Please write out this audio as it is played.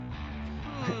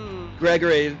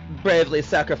Gregory bravely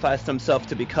sacrificed himself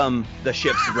to become the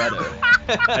ship's rudder.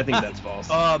 I think that's false.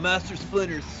 Oh, Master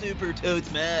Splinter's super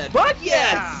totes mad. Fuck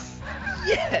yes!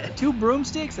 Yeah! 2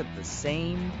 broomsticks at the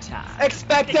same time.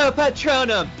 Expecto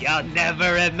Patronum! You'll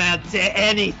never amount to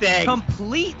anything.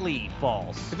 Completely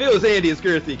false. If it was Andy's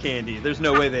girthy candy, there's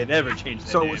no way they'd ever change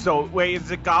that name. So wait, is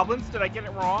it goblins? Did I get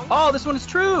it wrong? Oh, this one is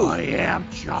true. I am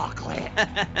chocolate.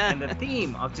 And the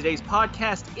theme of today's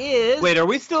podcast is... Wait, are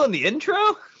we still in the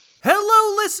intro?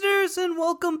 Hello, listeners, and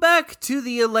welcome back to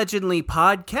the Allegedly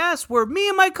podcast, where me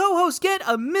and my co-host get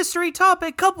a mystery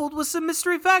topic coupled with some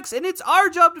mystery facts, and it's our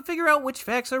job to figure out which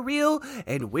facts are real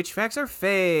and which facts are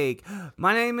fake.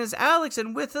 My name is Alex,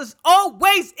 and with us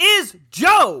always is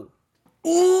Joe.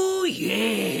 Ooh,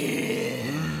 yeah.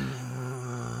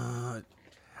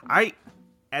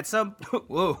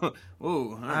 Whoa.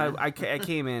 I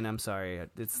came in. I'm sorry.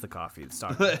 It's the coffee. It's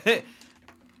talking.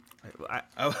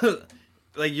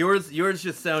 Like yours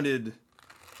just sounded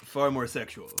far more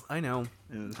sexual. I know.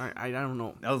 I don't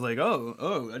know. I was like,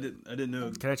 oh, I didn't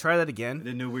know. Can I try that I again?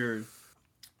 didn't know we were.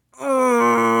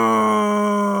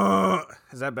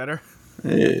 Is that better?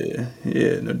 Yeah.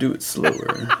 No, do it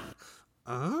slower.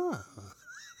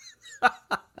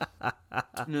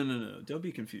 No. Don't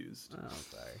be confused. Oh,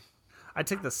 sorry. I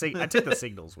took the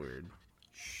signals weird.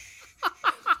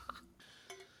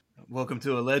 Welcome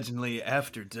to Allegedly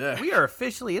After Dark. We are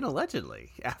officially in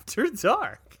Allegedly After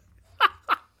Dark.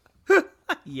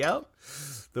 Yep.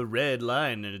 The red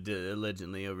line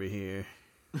allegedly over here.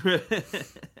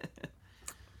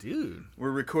 Dude.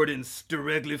 We're recording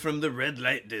directly from the red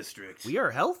light district. We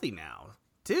are healthy now,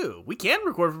 too. We can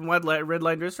record from red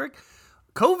light district.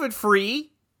 COVID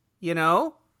free, you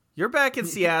know. You're back in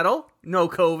Seattle. No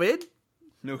COVID.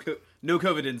 No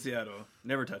COVID in Seattle.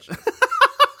 Never touched it.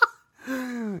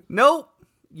 Nope,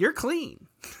 you're clean.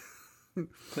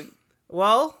 Clean.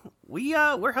 Well,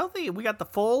 we're healthy. We got the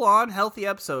full-on healthy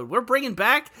episode. We're bringing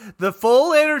back the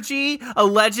full energy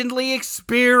Allegedly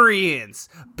experience.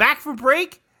 Back from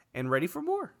break and ready for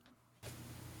more.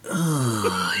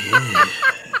 Oh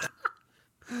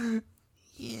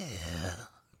Yeah.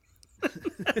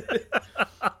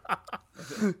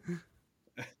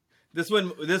 This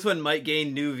one might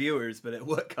gain new viewers, but at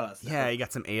what cost? Yeah, you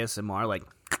got some ASMR like.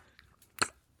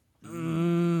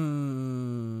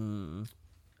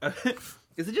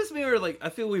 Is it just me or like I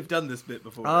feel we've done this bit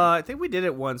before? I think we did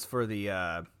it once for the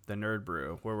Nerd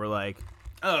Brew where we're like,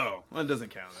 oh, well, it doesn't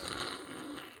count.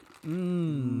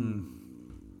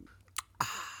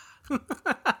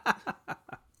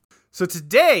 So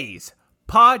today's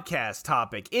podcast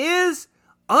topic is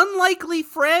unlikely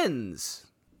friends.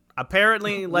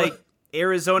 Apparently, like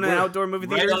Arizona outdoor movie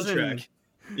theaters and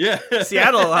Yeah,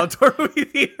 Seattle outdoor movie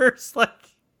theaters, like.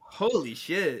 Holy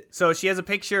shit. So she has a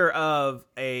picture of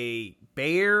a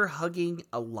bear hugging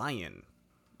a lion.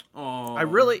 Oh,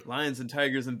 lions and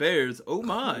tigers and bears. Oh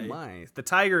my. Oh my. The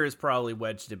tiger is probably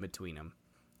wedged in between them.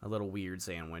 A little weird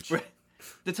sandwich.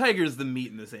 The tiger is the meat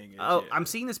in the sandwich. Oh, yeah. I'm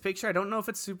seeing this picture. I don't know if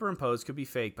it's superimposed. Could be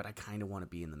fake, but I kind of want to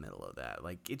be in the middle of that.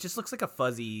 Like, it just looks like a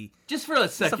fuzzy... Just for a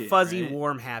second, Just a fuzzy, right?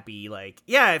 warm, happy, like...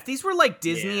 Yeah, if these were, like,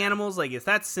 Disney animals, like, if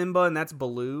that's Simba and that's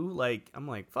Baloo, like, I'm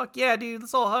like, fuck yeah, dude,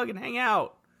 let's all hug and hang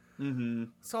out. Mm-hmm.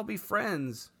 Let's all be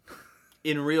friends.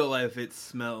 In real life, it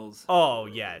smells. Oh,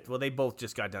 yeah. Well, they both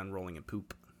just got done rolling in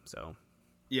poop, so...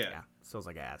 Yeah. Smells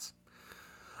like ass.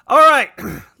 All right,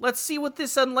 let's see what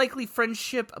this unlikely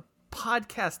friendship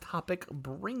podcast topic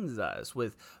brings us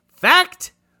with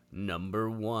fact number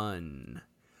 1.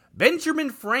 Benjamin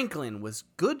Franklin was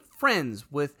good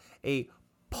friends with a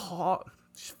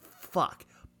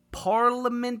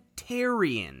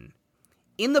parliamentarian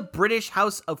in the British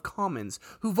House of Commons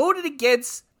who voted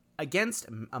against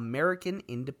American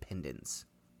independence.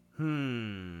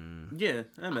 Yeah,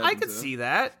 I could see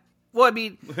that. Well, I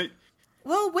mean,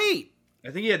 well, wait. I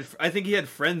think he had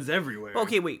friends everywhere.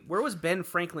 Okay, wait. Where was Ben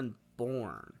Franklin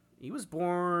born? Was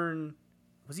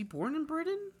he born in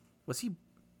Britain? Was he?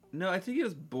 No, I think he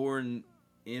was born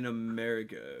in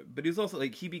America, but he was also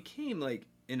like he became like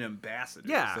an ambassador.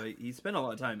 Yeah. So he spent a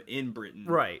lot of time in Britain,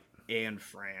 Right. and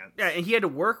France. Yeah, and he had to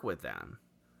work with them.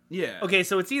 Yeah. Okay,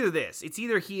 so it's either this. It's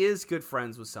either he is good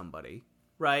friends with somebody,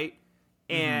 right?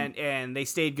 And they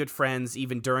stayed good friends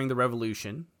even during the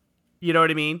revolution. You know what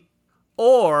I mean?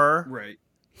 Or Right.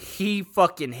 he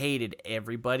fucking hated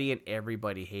everybody and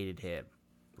everybody hated him.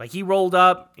 Like he rolled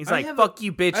up, he's like, fuck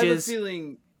you bitches. I have a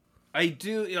feeling I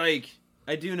do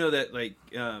know that like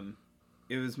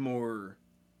it was more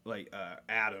like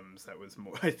Adams that was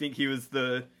more I think he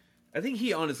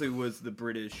honestly was the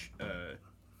British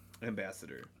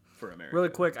ambassador for America. Really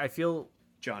quick, I feel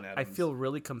John Adams. I feel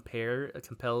really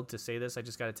compelled to say this. I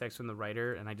just got a text from the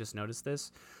writer, and I just noticed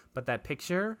this. But that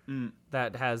picture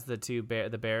that has the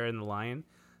the bear and the lion,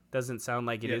 doesn't sound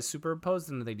like it is superimposed,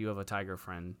 and they do have a tiger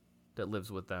friend that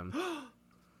lives with them.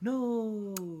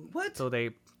 No, what? So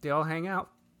they all hang out.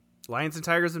 Lions and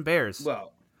tigers and bears.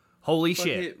 Well, holy fuck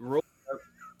shit! it, roll up.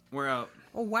 We're out.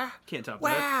 Oh wow! Can't top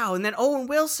that. Wow! And then Owen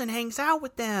Wilson hangs out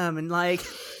with them, and like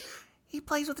he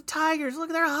plays with the tigers. Look,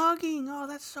 they're hugging. Oh,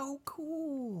 that's so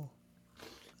cool.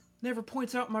 Never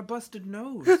points out my busted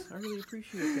nose. I really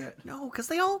appreciate that. No, because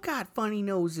they all got funny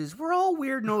noses. We're all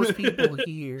weird nose people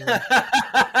here.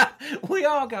 We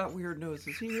all got weird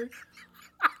noses here.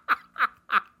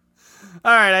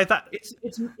 All right, I thought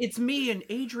It's me and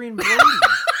Adrian Brody.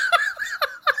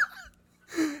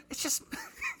 it's just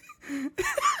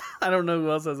I don't know who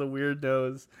else has a weird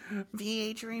nose. Me,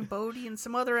 Adrian Bodie, and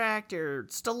some other actor,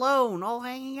 Stallone, all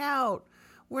hanging out.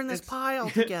 We're in this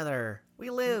pile together. We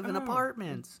live in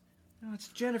apartments. No, it's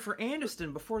Jennifer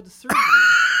Aniston before the surgery.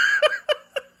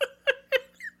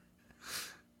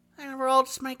 And we're all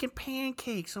just making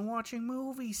pancakes and watching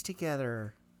movies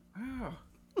together. Oh.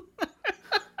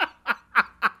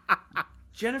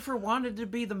 Jennifer wanted to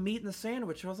be the meat in the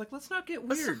sandwich. I was like, let's not get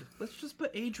weird. Let's just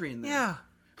put Adrian there. Yeah,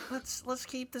 let's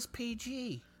keep this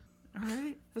PG. All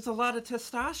right. There's a lot of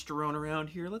testosterone around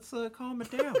here. Let's calm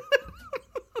it down.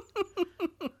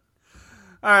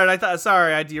 All right,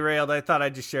 I derailed. I thought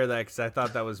I'd just share that because I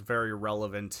thought that was very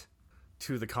relevant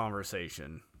to the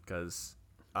conversation because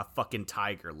a fucking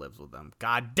tiger lives with them.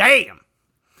 God damn!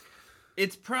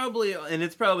 It's probably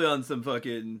on some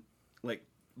fucking, like,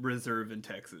 reserve in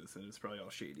Texas, and it's probably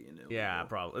all shady and illegal. Yeah,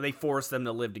 probably. They force them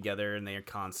to live together, and they are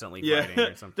constantly Yeah, fighting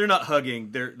or something. they're not hugging.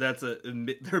 They're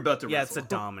about to Yeah, wrestle. it's a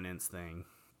dominance thing.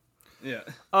 Yeah.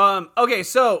 Okay,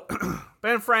 so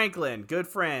Ben Franklin, good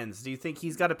friends. Do you think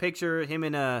he's got a picture him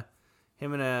and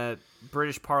a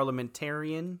British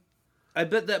parliamentarian? I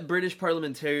bet that British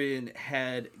parliamentarian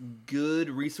had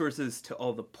good resources to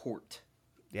all the port.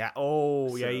 Yeah.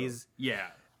 Oh, yeah. So, He's yeah.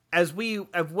 as we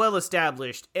have well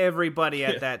established. Everybody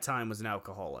at that time was an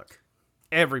alcoholic.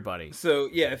 Everybody. So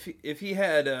yeah, if he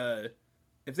had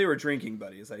if they were drinking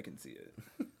buddies, I can see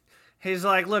it. He's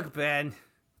like, look, Ben,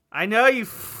 I know you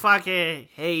fucking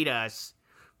hate us,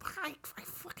 but I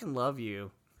fucking love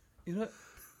you. You know what?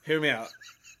 Hear me out.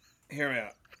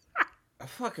 I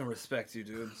fucking respect you,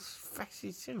 dude. Fuck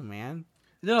you too, man.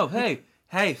 No, hey,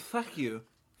 fuck you.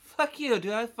 Fuck you,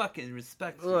 dude. I fucking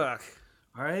respect you. Look,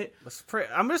 All right?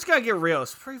 I'm just gonna get real.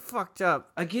 It's pretty fucked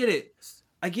up. I get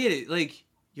it. Like,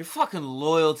 you're fucking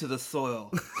loyal to the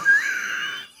soil.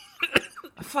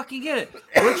 I fucking get it.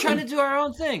 We're trying to do our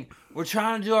own thing.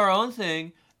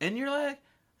 And you're like,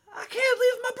 I can't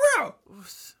leave my bro.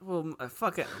 Well,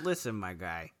 fucking listen, my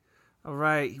guy. All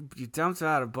right, you dumped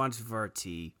out a bunch of our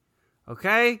tea.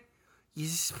 Okay, you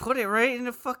just put it right in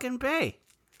the fucking bay,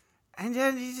 and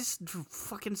then you just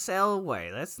fucking sail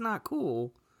away. That's not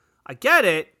cool. I get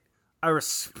it. I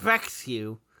respect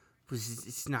you, but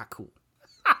it's not cool.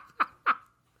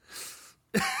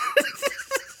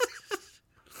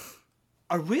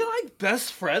 Are we like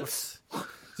best friends? Do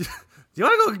you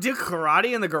want to go do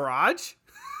karate in the garage?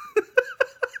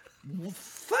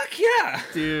 Fuck yeah.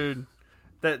 Dude,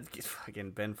 that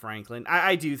fucking Ben Franklin.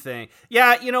 I do think.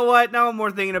 Yeah, you know what? Now I'm more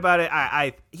thinking about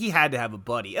it. He had to have a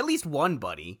buddy. At least one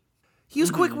buddy. He was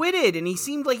quick-witted, and he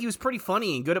seemed like he was pretty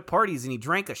funny and good at parties, and he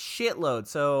drank a shitload.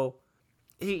 So,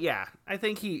 I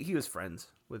think he was friends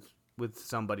with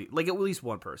somebody. Like, at least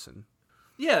one person.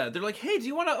 Yeah, they're like, hey, do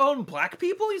you want to own black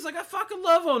people? He's like, I fucking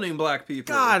love owning black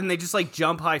people. God, and they just, like,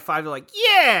 jump high-five. They're like,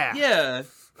 yeah! Yeah.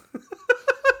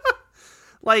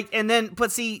 Like, and then,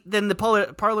 but see, then the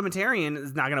parliamentarian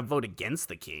is not going to vote against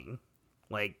the king.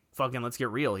 Like, fucking, let's get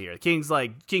real here. King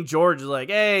George is like,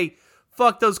 hey,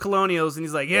 fuck those colonials. And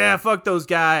he's like, yeah, fuck those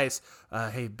guys.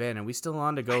 Hey, Ben, are we still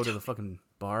on to go to the fucking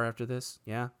bar after this?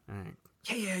 Yeah? All right.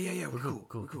 Yeah. We're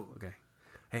cool. Okay.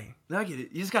 Hey. I get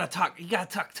it. You just gotta talk. You gotta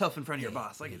talk tough in front of your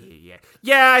boss. I get it.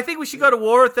 Yeah, I think we should go to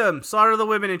war with them. Slaughter the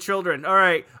women and children. All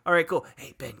right, cool.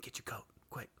 Hey, Ben, get your coat.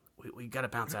 Quick. We gotta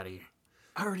bounce out of here.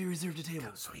 I already reserved a table.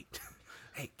 Oh, sweet.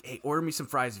 Hey, order me some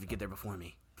fries if you get there before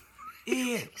me.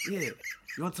 Yeah. You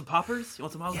want some poppers? You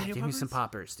want some jalapeno poppers? Give me some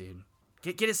poppers, dude.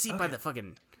 Get a seat by the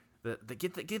fucking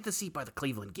get the seat by the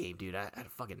Cleveland game, dude. I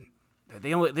fucking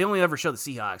they only ever show the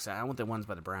Seahawks. I want the ones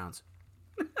by the Browns.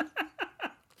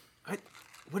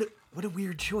 What a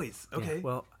weird choice. Okay. Yeah,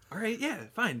 well, all right. Yeah.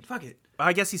 Fine. Fuck it.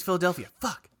 I guess he's Philadelphia.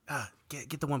 Fuck.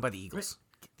 Get the one by the Eagles.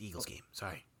 Get the Eagles game.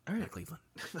 Sorry. All right. Not Cleveland.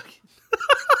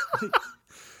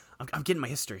 I'm getting my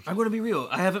history. I'm gonna be real.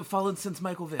 I haven't followed since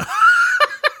Michael Vick.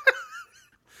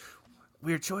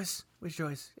 Weird choice.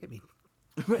 I mean,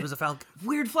 it was a foul.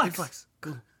 Weird flex. Weird flex.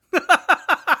 Cool.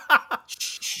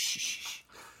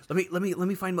 Let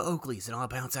me find my Oakleys and I'll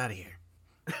bounce out of here.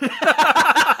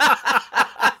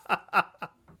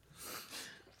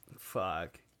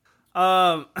 Fuck.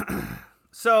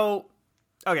 So,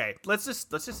 okay, let's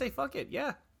just say fuck it.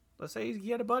 Yeah, let's say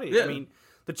he had a buddy. Yeah. I mean,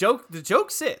 the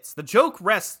joke sits. The joke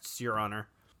rests, Your Honor.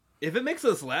 If it makes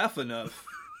us laugh enough,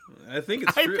 I think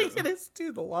it's true. I think it is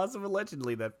too. The laws of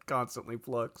allegedly that constantly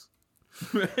flux.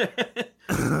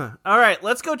 All right,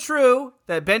 let's go true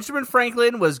that Benjamin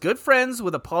Franklin was good friends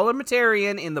with a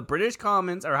parliamentarian in the British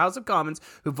Commons or House of Commons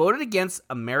who voted against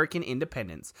American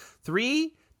independence.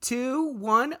 3, 2,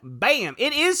 1, bam!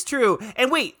 It is true. And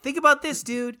wait, think about this,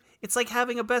 dude. It's like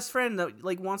having a best friend that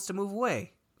like wants to move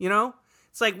away. You know,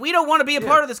 it's like we don't want to be a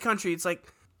part of this country. It's like,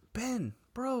 Ben,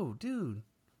 bro, dude,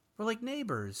 we're like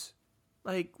neighbors.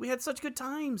 Like we had such good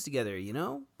times together. You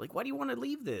know, like why do you want to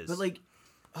leave this? But like,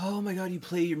 oh my god, you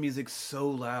play your music so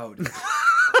loud.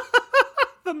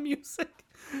 The music.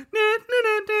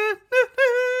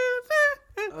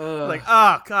 Like,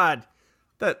 oh god,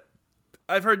 that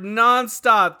I've heard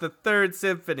nonstop the Third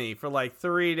Symphony for like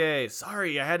 3 days.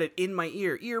 Sorry, I had it in my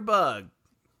earbug.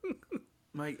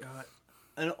 My god,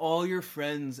 and all your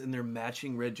friends in their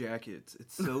matching red jackets.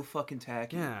 It's so fucking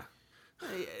tacky. Yeah.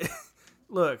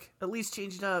 Look, at least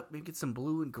change it up. Maybe get some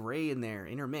blue and gray in there,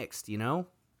 intermixed. You know?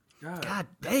 God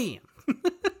damn.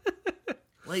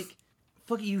 Like,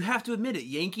 fuck, you have to admit it.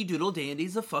 Yankee Doodle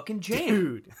Dandy's a fucking jam.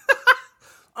 Dude.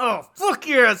 Oh, fuck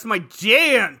yeah, it's my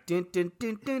jam. Dun, dun,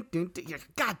 dun, dun, dun, dun.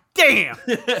 God damn.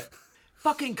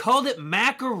 Fucking called it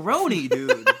macaroni,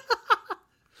 dude.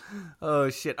 Oh,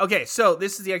 shit. Okay, so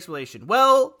this is the explanation.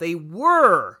 Well, they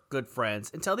were good friends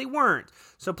until they weren't.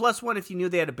 So +1 if you knew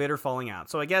they had a bitter falling out.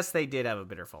 So I guess they did have a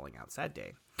bitter falling out. Sad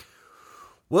day.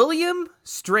 William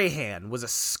Strahan was a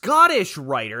Scottish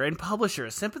writer and publisher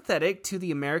sympathetic to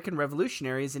the American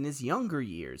revolutionaries in his younger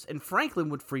years, and Franklin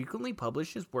would frequently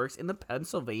publish his works in the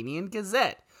Pennsylvania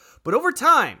Gazette. But over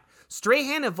time,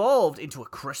 Strahan evolved into a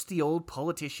crusty old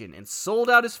politician and sold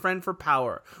out his friend for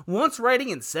power, once writing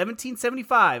in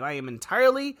 1775, "I am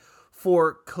entirely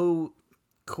for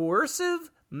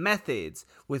coercive methods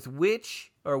with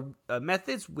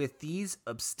these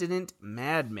obstinate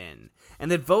madmen,"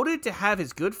 and then voted to have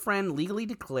his good friend legally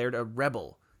declared a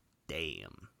rebel.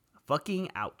 Damn. Fucking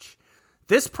ouch.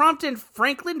 This prompted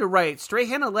Franklin to write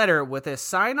Strahan a letter with a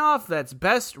sign-off that's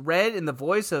best read in the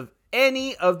voice of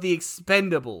any of the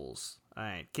Expendables. All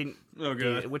right, Oh,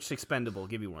 God. which Expendable?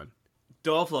 Give me one.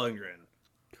 Dolph Lundgren.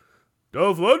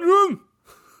 Dolph Lundgren.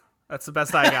 That's the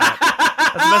best I got.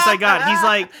 He's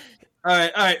like, All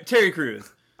right, Terry Crews.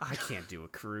 I can't do a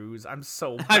Crews. I'm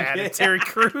so bad at Terry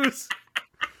Crews.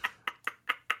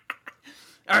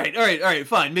 All right,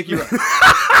 fine, Mickey Rourke.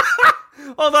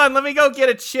 Hold on, let me go get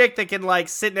a chick that can like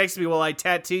sit next to me while I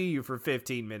tattoo you for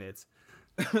 15 minutes.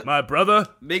 My brother.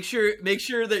 Make sure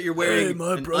that you're wearing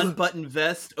an unbuttoned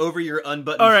vest over your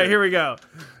unbuttoned All right, shirt. here we go.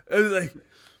 It was like,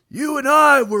 you and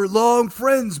I were long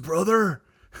friends, brother.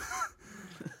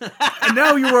 And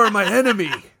now you are my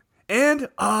enemy. And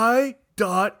I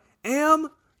am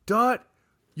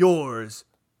yours,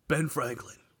 Ben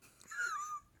Franklin.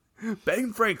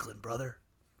 Ben Franklin, brother.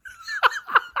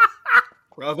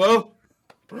 Bravo.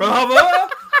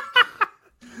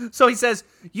 So he says,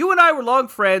 you and I were long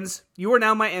friends. You are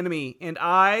now my enemy. And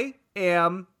I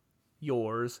am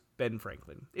yours, Ben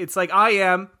Franklin. It's like I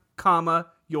am, comma,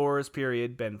 yours,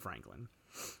 period, Ben Franklin.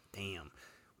 Damn.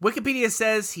 Wikipedia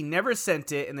says he never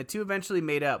sent it, and the two eventually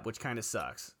made up, which kind of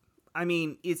sucks. I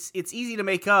mean, it's easy to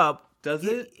make up. Does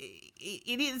it?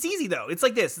 It's easy though. It's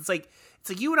like this. It's like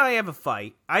you and I have a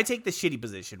fight. I take the shitty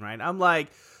position, right? I'm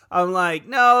like,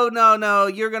 no,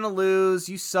 you're gonna lose.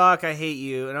 You suck. I hate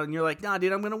you. And you're like, nah,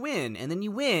 dude, I'm gonna win. And then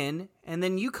you win, and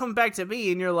then you come back to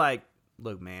me, and you're like,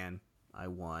 look, man, I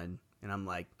won. And I'm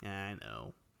like, I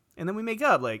know. And then we make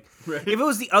up. Like, right. If it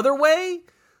was the other way,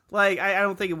 like, I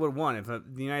don't think it would have won. If the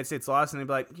United States lost, and they'd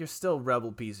be like, you're still a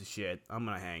rebel piece of shit. I'm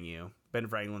gonna hang you. Ben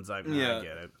Franklin's like, nah, I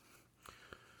get it.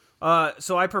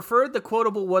 So I preferred the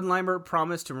quotable one-liner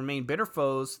promise to remain bitter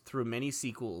foes through many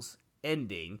sequels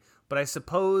ending, but I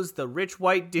suppose the rich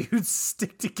white dudes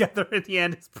stick together in the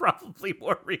end is probably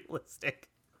more realistic.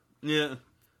 Yeah,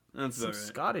 that's Some all right.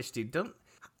 Scottish dude,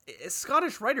 a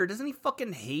Scottish writer, doesn't he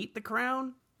fucking hate the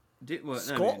crown?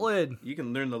 Scotland. You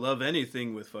can learn to love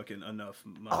anything with fucking enough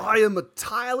money. I am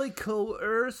entirely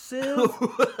coercive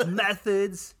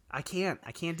methods. I can't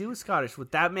do a Scottish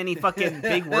with that many fucking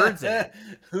big words in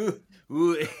it.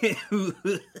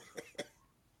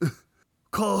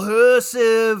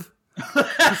 Coercive.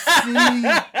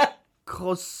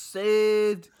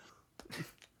 crusade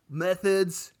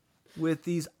methods with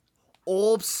these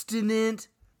obstinate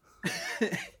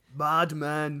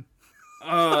madmen.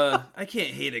 I can't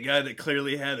hate a guy that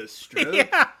clearly had a stroke.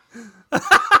 Yeah.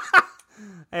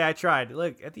 Hey, I tried.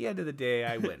 Look, at the end of the day,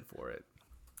 I went for it.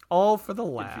 All for the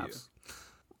laughs.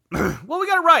 Well, we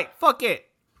got it right. Fuck it.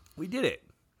 We did it.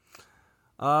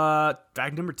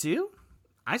 Fact number 2?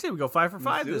 I say we go 5 for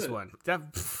 5 this one.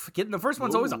 Getting the first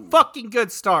one's always a fucking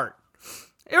good start.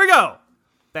 Here we go.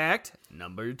 Fact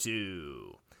number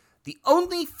 2. The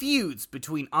only feuds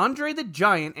between Andre the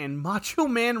Giant and Macho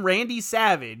Man Randy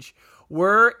Savage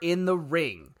were in the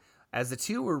ring, as the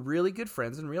two were really good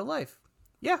friends in real life.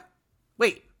 Yeah.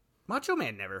 Wait, Macho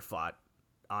Man never fought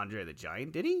Andre the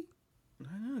Giant, did he?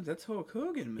 I know, that's Hulk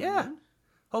Hogan, man. Yeah.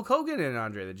 Hulk Hogan and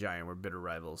Andre the Giant were bitter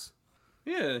rivals.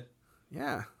 Yeah.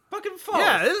 Yeah. Fucking false.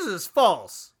 Yeah, this is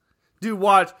false. Dude,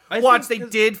 watch. They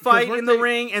did fight in the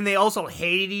ring, and they also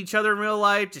hated each other in real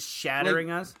life, just shattering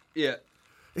us. Yeah.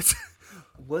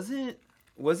 Wasn't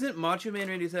Macho Man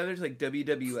Randy Savage like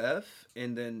WWF,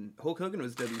 and then Hulk Hogan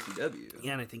was WCW?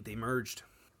 Yeah, and I think they merged.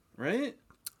 Right?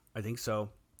 I think so.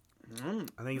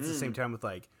 I think it's the same time with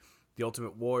like the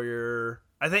Ultimate Warrior.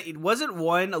 I think it wasn't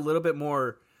one a little bit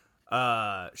more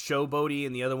showboaty,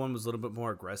 and the other one was a little bit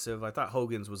more aggressive. I thought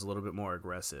Hogan's was a little bit more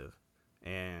aggressive,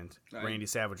 and Randy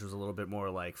Savage was a little bit more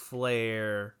like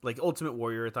Flair. Like Ultimate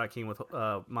Warrior, I thought came with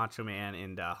Macho Man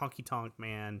and Honky Tonk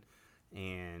Man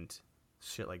and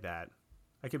shit like that.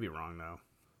 I could be wrong though.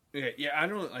 Yeah. I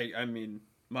don't. I mean,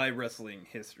 my wrestling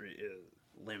history is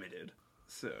limited,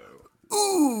 so.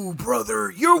 Ooh,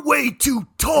 brother, you're way too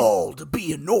tall to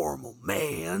be a normal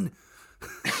man.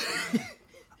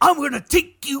 I'm gonna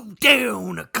take you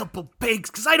down a couple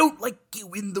pegs because I don't like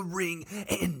you in the ring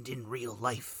and in real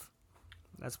life.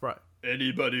 That's right.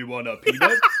 Anybody want a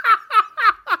peanut?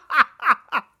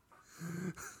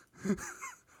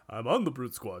 I'm on the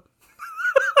Brute Squad.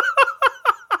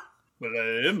 But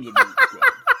I am the Brute Squad.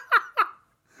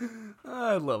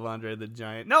 I love Andre the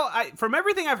Giant. No, from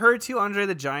everything I've heard too, Andre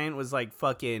the Giant was like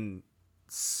fucking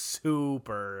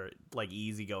super like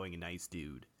easygoing and nice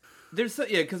dude.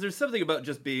 Because there's something about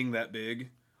just being that big.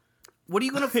 What are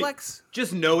you gonna flex?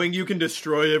 Just knowing you can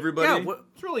destroy everybody. Yeah,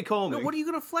 it's really calming. No, what are you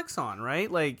gonna flex on,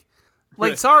 right? Like,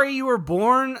 sorry, you were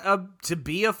born to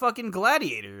be a fucking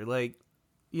gladiator. Like,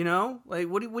 you know, like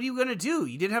what are you gonna do?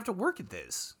 You didn't have to work at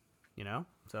this, you know.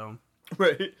 So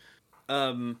right.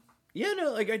 Yeah,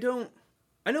 no, like I know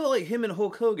like him and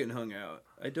Hulk Hogan hung out.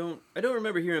 I don't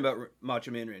remember hearing about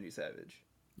Macho Man Randy Savage.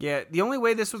 Yeah, the only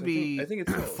way this would be I think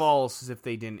it's false is if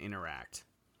they didn't interact.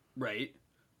 Right.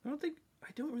 I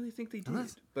don't really think they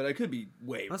did. But I could be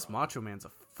way Unless wrong. Macho Man's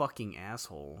a fucking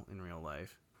asshole in real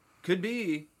life. Could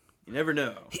be. You never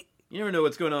know. You never know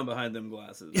what's going on behind them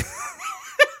glasses.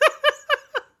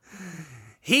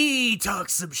 He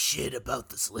talks some shit about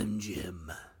the Slim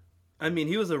Jim. I mean,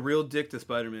 he was a real dick to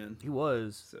Spider-Man. He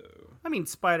was. So I mean,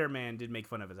 Spider-Man did make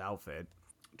fun of his outfit.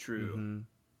 true. Mm-hmm.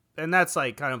 And that's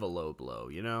like kind of a low blow,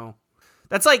 you know?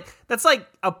 That's like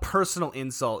a personal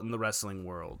insult in the wrestling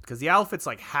world because the outfit's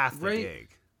like half the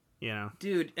gig, you know?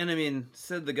 Dude, and I mean,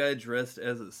 said the guy dressed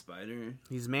as a spider.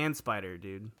 He's Man Spider,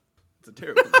 dude. It's a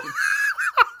terrible name.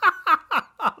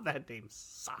 Oh, that name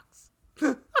sucks.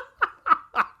 All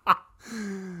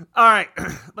right,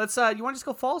 let's. You want to just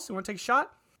go false? You want to take a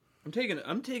shot? I'm taking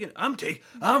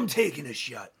a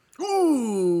shot.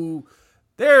 Ooh,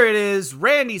 there it is.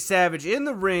 Randy Savage in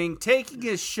the ring taking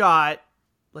his shot.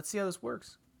 Let's see how this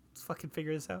works. Let's fucking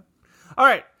figure this out. All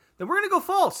right, then we're gonna go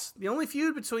false. The only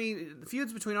feuds between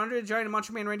Andre the Giant and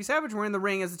Macho Man Randy Savage were in the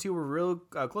ring as the two were real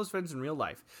close friends in real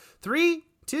life. 3,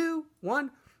 2,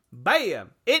 1,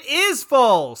 bam! It is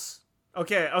false.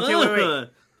 Okay, wait.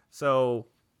 So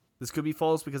this could be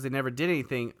false because they never did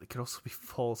anything. It could also be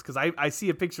false because I see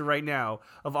a picture right now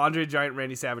of Andre the Giant and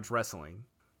Randy Savage wrestling.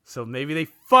 So maybe they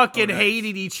fucking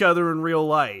hated each other in real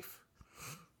life.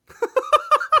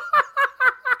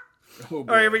 All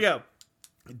right, here we go.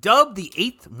 Dubbed the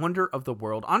 8th wonder of the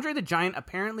world, Andre the Giant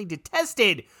apparently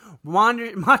detested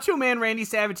Macho Man Randy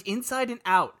Savage inside and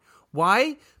out.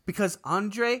 Why? Because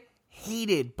Andre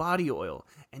hated body oil,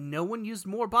 and no one used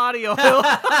more body oil.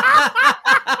 I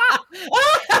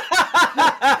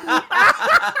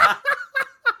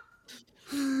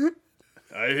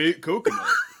hate coconut.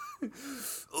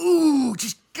 Ooh,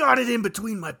 just got it in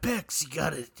between my pecs. You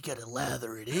gotta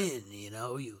lather it in, you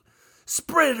know. You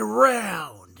spread it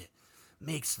around.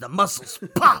 Makes the muscles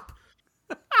pop.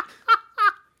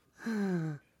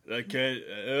 I can't.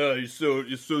 You're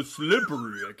so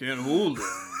slippery. I can't hold it.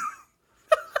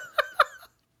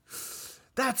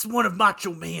 That's one of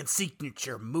Macho Man's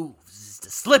signature moves. to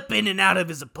slip in and out of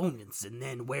his opponents and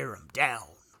then wear them down.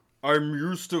 I'm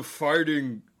used to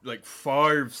fighting like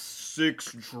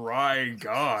 5-6 dry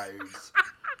guys.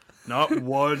 Not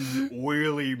one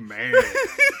oily man.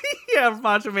 Yeah,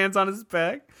 Macho Man's on his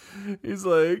back. He's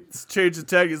like, change the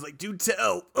tag. He's like, do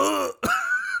tell.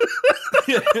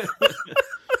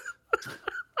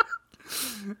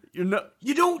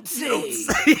 You don't say.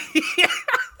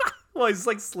 Well, he's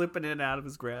like slipping in and out of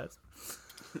his grasp.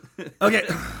 Okay.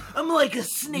 I'm like a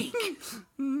snake.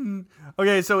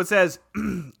 Okay, so it says,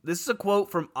 this is a quote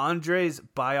from Andre's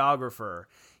biographer.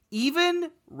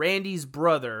 Even Randy's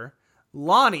brother,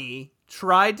 Lonnie,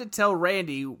 tried to tell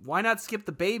Randy, why not skip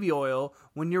the baby oil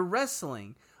when you're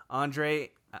wrestling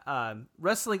Andre,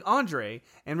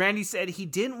 and Randy said he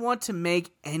didn't want to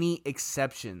make any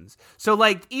exceptions. So,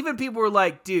 like, even people were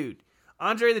like, dude,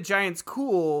 Andre the Giant's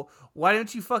cool, why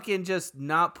don't you fucking just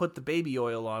not put the baby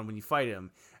oil on when you fight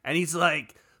him? And he's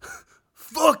like,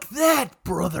 fuck that,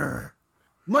 brother.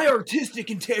 My artistic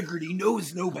integrity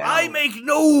knows no bounds. I make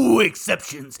no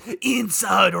exceptions,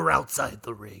 inside or outside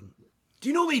the ring. Do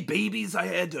you know how many babies I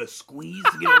had to squeeze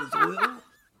to get all this oil?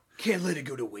 Can't let it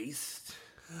go to waste.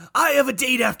 I have a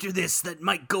date after this that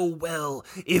might go well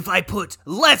if I put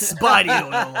less body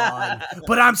oil on,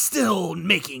 but I'm still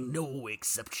making no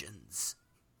exceptions.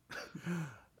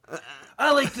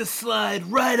 I like to slide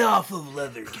right off of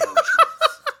leather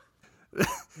couches.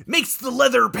 Makes the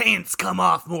leather pants come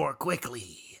off more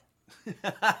quickly.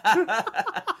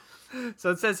 So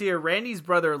it says here, Randy's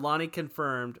brother Lonnie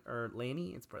confirmed the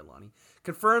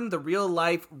real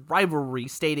life rivalry,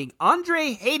 stating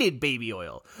Andre hated baby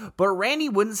oil, but Randy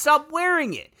wouldn't stop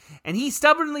wearing it. And he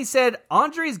stubbornly said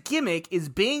Andre's gimmick is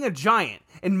being a giant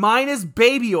and mine is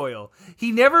baby oil.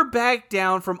 He never backed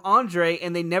down from Andre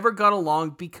and they never got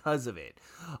along because of it.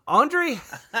 Andre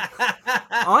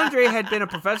had been a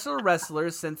professional wrestler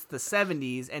since the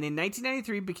 70s, and in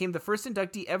 1993 became the first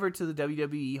inductee ever to the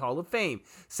WWE Hall of Fame,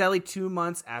 sadly 2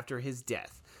 months after his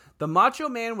death. The Macho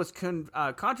Man was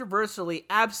controversially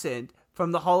absent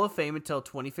from the Hall of Fame until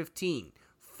 2015,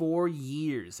 4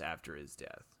 years after his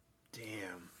death.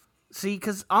 Damn. See,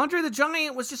 because Andre the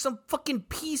Giant was just some fucking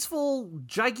peaceful,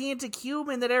 gigantic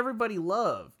human that everybody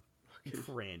loved.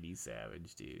 Randy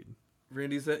Savage, dude.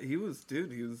 Randy's that he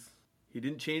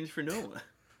didn't change for no one.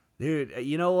 Dude,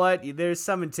 you know what? There's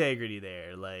some integrity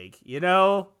there. Like, you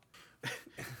know?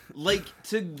 Like,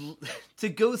 to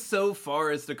go so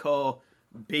far as to call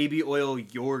baby oil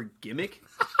your gimmick?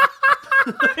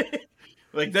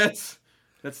 Like, that's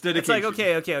dedication. It's like,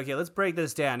 okay, let's break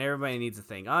this down. Everybody needs a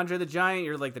thing. Andre the Giant,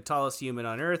 you're like the tallest human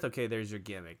on Earth. Okay, there's your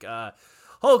gimmick.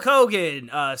 Hulk Hogan,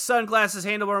 sunglasses,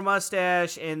 handlebar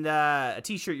mustache, and a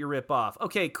t-shirt you rip off.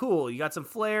 Okay, cool. You got some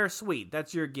flair? Sweet.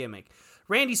 That's your gimmick.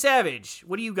 Randy Savage,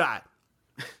 what do you got?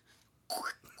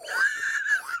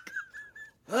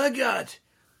 I got...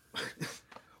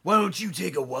 Why don't you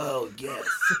take a wild guess?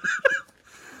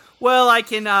 Well, I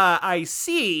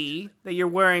see that you're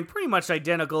wearing pretty much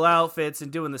identical outfits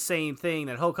and doing the same thing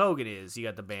that Hulk Hogan is. You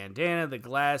got the bandana, the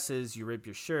glasses, you rip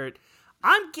your shirt.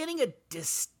 I'm getting a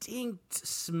distinct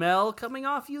smell coming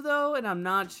off you, though, and I'm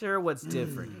not sure what's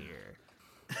different here.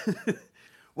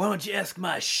 Why don't you ask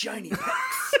my shiny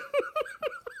pecs?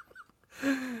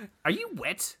 Are you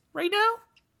wet right now?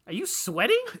 Are you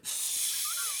sweating?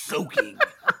 Soaking.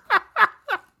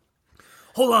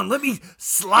 Hold on, let me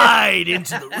slide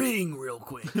into the ring real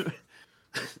quick.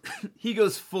 He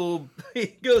goes full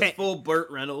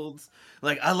Burt Reynolds.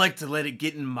 Like, I like to let it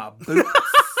get in my boots.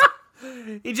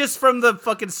 He just, from the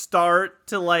fucking start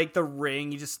to, like, the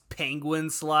ring, he just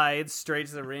penguin slides straight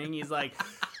to the ring. He's like,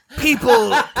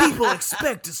 people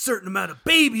expect a certain amount of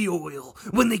baby oil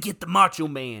when they get the Macho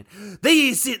Man.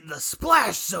 They sit in the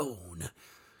splash zone.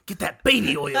 Get that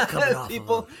baby oil coming off of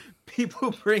them.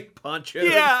 People bring ponchos.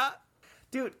 Yeah.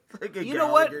 Dude, Like a you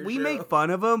know what? Gallagher We show. make fun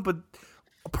of them, but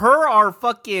per our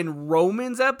fucking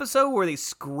Romans episode where they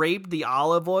scraped the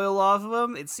olive oil off of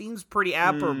them, it seems pretty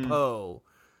apropos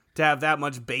to have that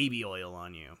much baby oil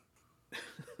on you.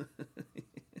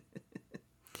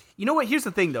 You know what? Here's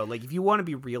the thing, though. Like, if you want to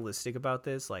be realistic about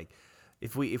this, like,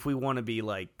 if we want to be,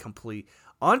 like, complete...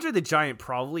 Andre the Giant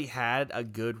probably had a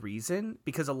good reason,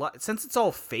 because since it's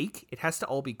all fake, it has to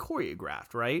all be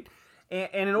choreographed, right?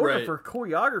 And in order Right. for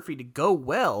choreography to go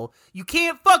well, you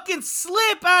can't fucking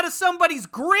slip out of somebody's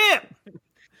grip!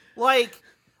 Like...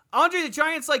 Andre the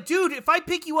Giant's like, dude, if I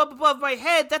pick you up above my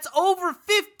head, that's over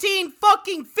 15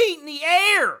 fucking feet in the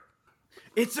air.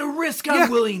 It's a risk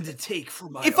I'm willing to take for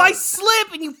my If art. I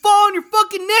slip and you fall on your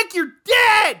fucking neck, you're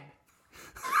dead.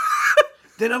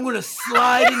 Then I'm gonna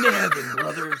slide into heaven,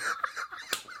 brother.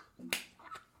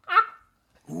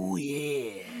 Ooh,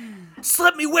 yeah. Just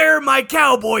let me wear my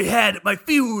cowboy hat at my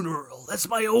funeral. That's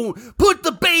my own. Put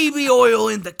the baby oil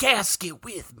in the casket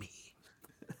with me.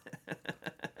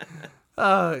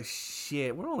 Oh,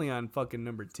 shit. We're only on fucking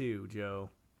number 2, Joe.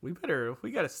 We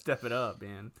gotta step it up,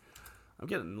 man. I'm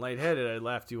getting lightheaded. I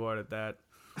laughed too hard at that.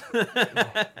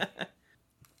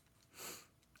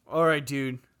 All right,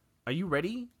 dude. Are you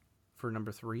ready for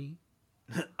number 3?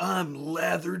 I'm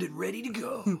lathered and ready to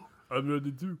go. I'm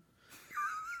ready too.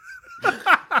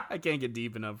 I can't get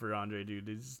deep enough for Andre, dude.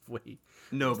 It's way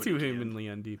too humanly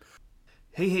undeep.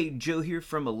 Hey, Joe here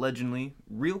from Allegedly.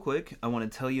 Real quick, I want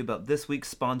to tell you about this week's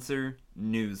sponsor,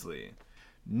 Newsly.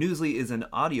 Newsly is an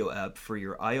audio app for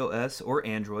your iOS or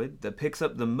Android that picks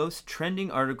up the most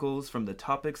trending articles from the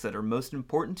topics that are most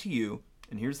important to you,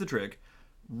 and here's the trick,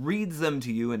 reads them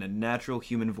to you in a natural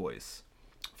human voice.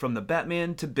 From the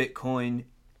Batman to Bitcoin,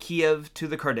 Kiev to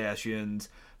the Kardashians,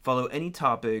 follow any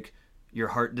topic your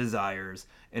heart desires.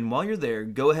 And while you're there,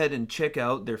 go ahead and check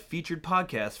out their featured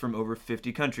podcasts from over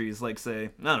 50 countries, like,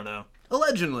 say, I don't know,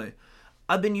 Allegedly.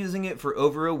 I've been using it for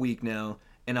over a week now,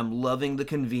 and I'm loving the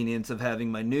convenience of having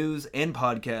my news and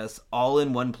podcasts all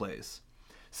in one place.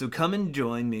 So come and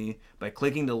join me by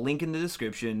clicking the link in the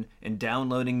description and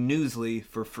downloading Newsly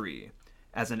for free.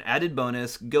 As an added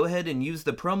bonus, go ahead and use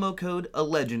the promo code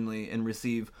Allegedly and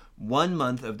receive 1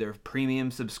 month of their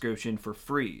premium subscription for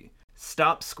free.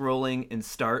 Stop scrolling and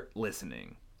start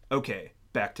listening. Okay,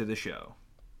 back to the show.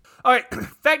 All right,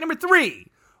 fact number 3.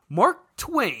 Mark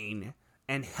Twain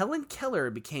and Helen Keller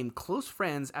became close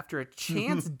friends after a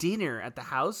chance dinner at the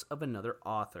house of another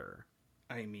author.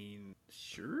 I mean,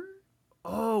 sure?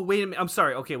 Oh, wait a minute. I'm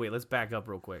sorry. Okay, wait, let's back up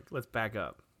real quick. Let's back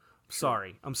up.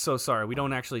 Sorry. I'm so sorry. We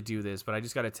don't actually do this, but I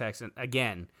just got a text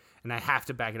again, and I have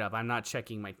to back it up. I'm not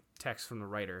checking my text from the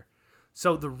writer.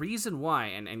 So the reason why,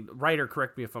 and writer,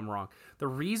 correct me if I'm wrong, the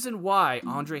reason why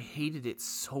Andre hated it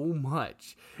so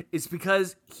much is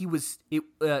because it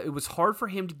was hard for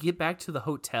him to get back to the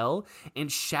hotel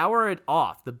and shower it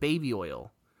off, the baby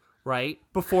oil, right?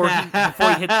 Before he hit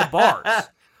the bars,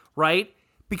 right?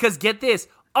 Because get this,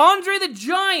 Andre the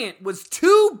Giant was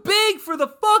too big for the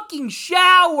fucking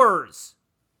showers.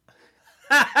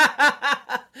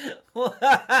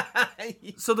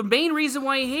 So the main reason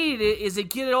why he hated it is it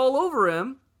get it all over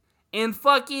him, and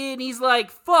fucking he's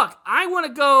like, fuck, I want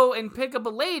to go and pick up a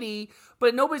lady,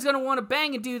 but nobody's gonna want to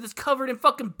bang a dude that's covered in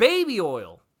fucking baby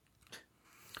oil.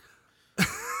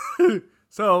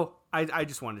 So I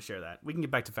just wanted to share that. We can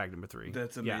get back to fact number 3.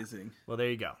 That's amazing. Yeah. Well, there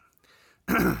you go.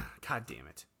 God damn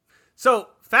it. So,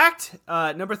 fact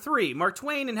number 3. Mark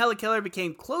Twain and Helen Keller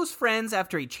became close friends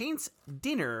after a chance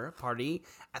dinner party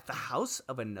at the house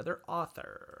of another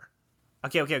author.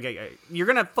 Okay. You're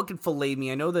going to fucking fillet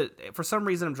me. I know that for some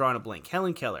reason I'm drawing a blank.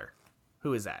 Helen Keller.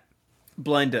 Who is that?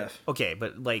 Blind deaf. Okay,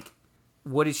 but, like,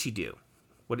 what did she do?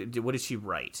 What did she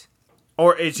write?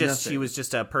 Or it's just Nothing. She was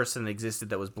just a person that existed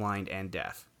that was blind and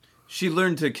deaf? She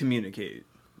learned to communicate.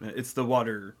 It's the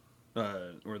water,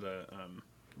 or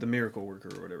the miracle worker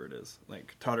or whatever it is,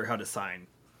 like taught her how to sign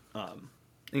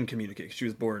and communicate. She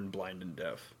was born blind and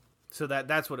deaf. So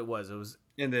that's what it was. It was,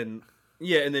 and then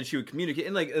she would communicate,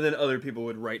 and then other people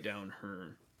would write down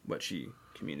what she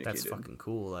communicated. That's fucking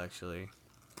cool, actually.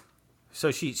 So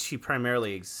she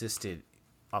primarily existed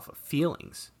off of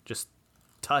feelings, just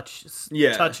touch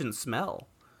and smell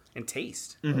and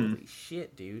taste. Mm-hmm. Holy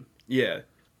shit, dude. Yeah.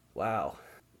 Wow.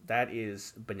 That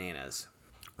is bananas.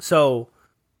 So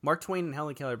Mark Twain and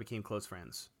Helen Keller became close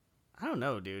friends. I don't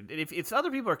know, dude. If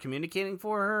other people are communicating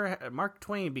for her, Mark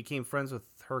Twain became friends with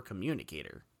her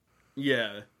communicator.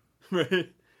 Yeah.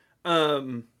 Right.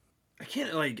 I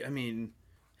can't,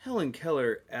 Helen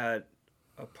Keller at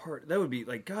a part, that would be,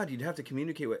 God, you'd have to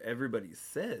communicate what everybody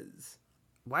says.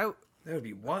 Why? That would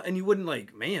be wild. And you wouldn't,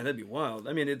 man, that'd be wild.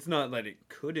 I mean, it's not that it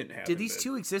couldn't happen. Did these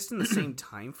two exist in the same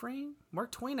time frame?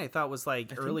 Mark Twain, I thought, was,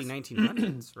 early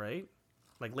 1900s, right?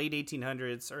 Like late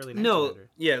 1800s, early 1900s. No,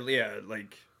 yeah,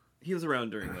 he was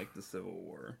around during the Civil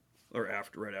War, or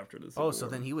right after the Civil War. Oh, so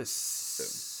then he was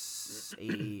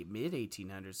mid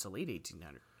 1800s to late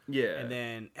 1800s. Yeah, and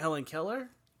then Helen Keller.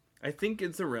 I think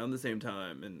it's around the same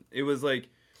time, and it was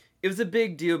a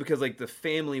big deal because the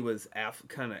family was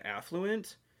kind of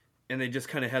affluent, and they just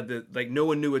kind of had no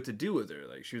one knew what to do with her.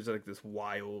 She was this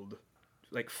wild,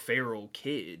 feral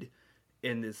kid,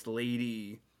 and this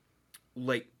lady,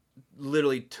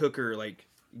 literally took her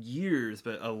years,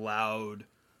 but allowed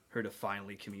her to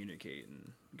finally communicate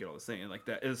and get all this thing and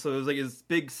that. And so it was this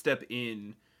big step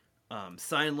in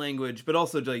sign language, but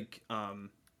also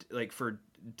for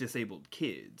disabled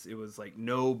kids. It was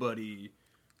nobody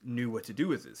knew what to do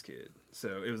with this kid,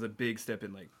 so it was a big step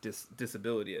in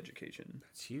disability education.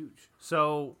 That's huge.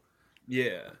 So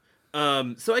Yeah.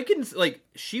 So I can like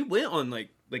she went on like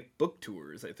book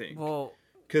tours, I think. Well,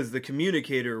 because the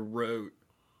communicator wrote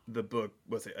the book.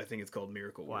 I think it's called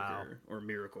Miracle Wow. Worker or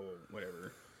Miracle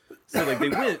whatever. So like they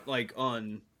went like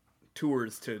on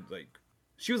tours to like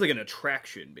she was like an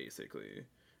attraction basically.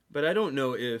 But I don't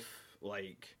know if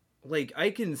like I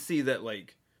can see that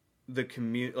like the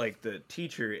the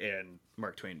teacher and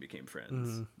Mark Twain became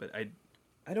friends. But I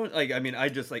don't like I mean I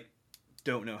just like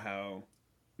don't know how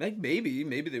like maybe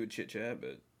they would chit chat,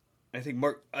 but I think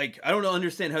I don't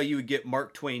understand how you would get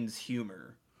Mark Twain's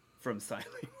humor from sign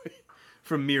language,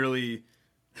 from merely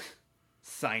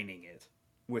signing it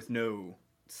with no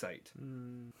sight.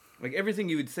 Like everything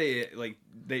you would say,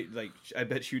 I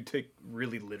bet you'd take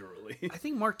really literally. I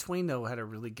think Mark Twain though had a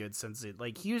really good sense of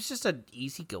like he was just an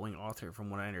easygoing author from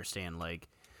what I understand. Like,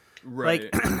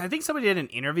 Right. like I think somebody did an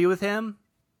interview with him,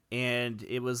 and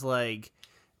it was like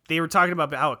they were talking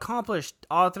about how accomplished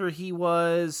author he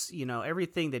was. You know,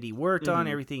 everything that he worked on,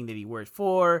 everything that he worked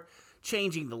for,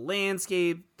 changing the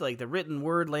landscape, like the written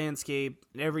word landscape,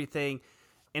 and everything.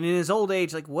 And in his old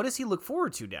age, like, what does he look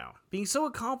forward to now? Being so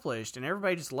accomplished and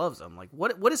everybody just loves him. Like,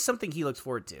 what is something he looks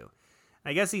forward to?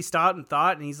 I guess he stopped and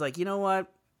thought, and he's like, you know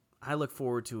what? I look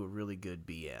forward to a really good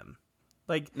BM.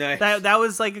 Like, Nice. that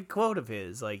was like a quote of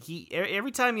his. Like,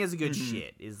 every time he has a good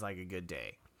shit is like a good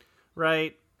day.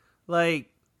 Right? Like,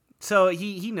 so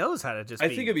he knows how to just I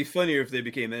think it'd be funnier if they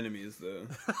became enemies, though.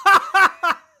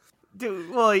 Dude,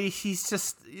 well, he's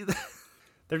just...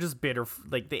 They're just bitter.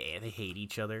 Like, they hate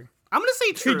each other. I'm going to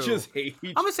say They true. just hate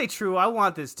each I'm gonna say true. I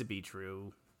want this to be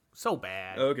true. So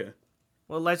bad. Okay.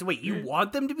 Well, let's wait. You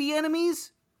want them to be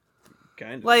enemies?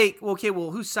 Kind of. Like, okay.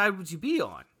 Well, whose side would you be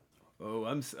on?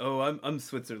 I'm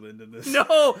Switzerland in this.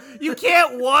 No, you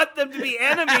can't want them to be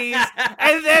enemies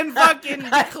and then fucking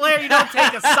declare you don't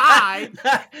take a side.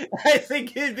 I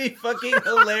think it'd be fucking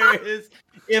hilarious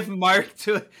if Mark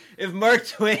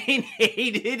Twain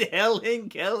hated Helen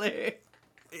Keller.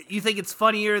 You think it's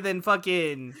funnier than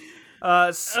fucking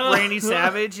Randy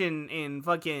Savage and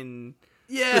fucking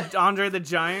Yeah. Andre the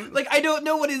Giant? Like I don't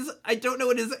know what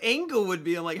his angle would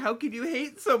be. I'm like, how could you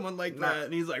hate someone like that?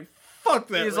 And he's like, fuck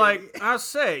that. He's lady. like, I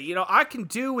say, you know, I can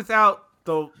do without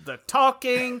the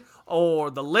talking or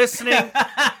the listening.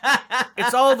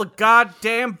 It's all the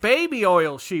goddamn baby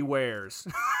oil she wears.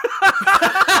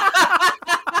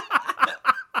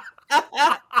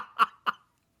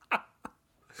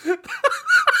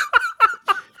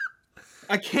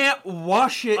 I can't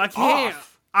wash it I can't.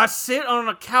 off. I sit on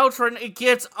a couch and it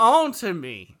gets onto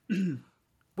me.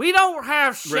 We don't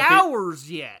have showers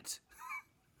yet.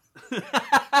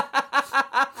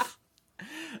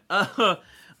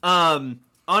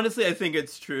 Honestly, I think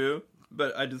it's true,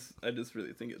 but I just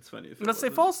really think it's funny. If it Let's say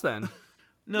wasn't. false then.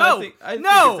 No, I think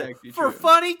it's actually for true.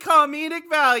 funny comedic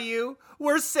value,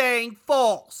 we're saying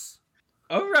false.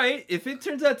 All right, if it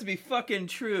turns out to be fucking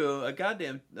true, a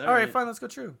goddamn. All right, fine, let's go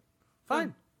true.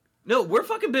 Fine. No, we're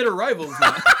fucking bitter rivals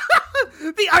now.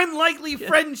 The unlikely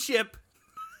friendship.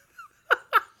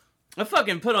 I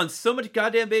fucking put on so much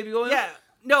goddamn baby oil. Yeah.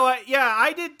 No,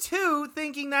 I did too,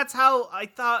 thinking that's how I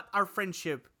thought our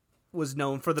friendship was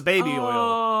known for the baby oil.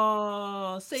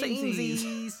 Oh, samesies.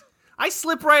 Samesies. I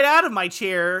slip right out of my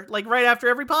chair, like right after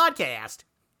every podcast.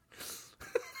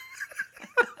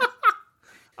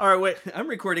 All right, wait. I'm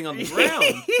recording on the ground.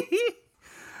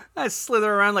 I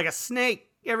slither around like a snake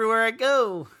everywhere I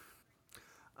go.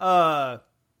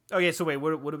 Okay, so wait,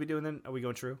 what are we doing then? Are we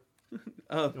going true? You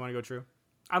want to go true?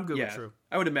 I'm good with true.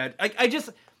 I would imagine.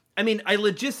 I mean, I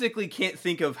logistically can't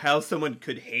think of how someone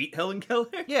could hate Helen Keller.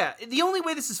 Yeah, the only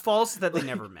way this is false is that they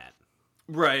never met.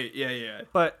 Right, yeah.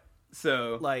 But,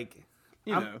 So, like...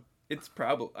 you know, it's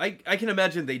probably... I can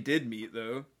imagine they did meet,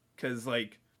 though, because,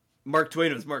 like, Mark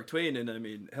Twain was Mark Twain, and, I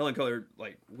mean, Helen Keller,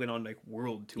 like, went on, like,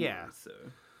 world tours, Yeah. so...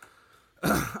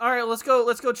 All right, let's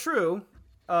go true.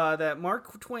 That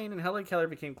Mark Twain and Helen Keller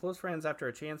became close friends after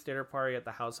a chance dinner party at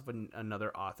the house of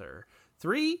another author.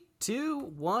 3, 2,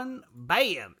 1,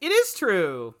 bam! It is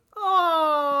true.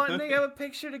 Oh, and they have a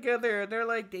picture together. They're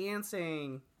like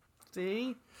dancing.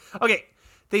 See? Okay.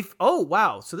 Oh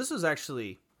wow. So this was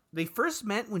actually they first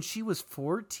met when she was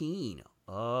 14.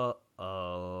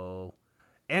 Uh-oh.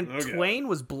 And Okay. Twain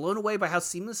was blown away by how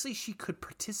seamlessly she could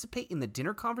participate in the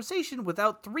dinner conversation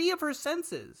without 3 of her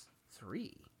senses.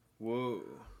 3. Whoa.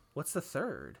 What's the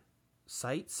third?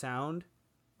 Sight, sound.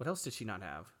 What else did she not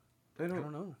have? I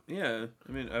don't know. Yeah,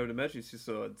 I mean, I would imagine she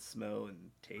still had smell and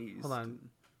taste. Hold on. and-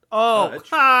 Oh, that's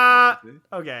ha! true.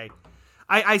 Okay.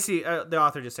 I see. The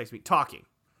author just texted me talking,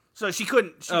 so she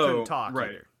couldn't talk right.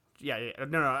 either.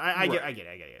 No, I get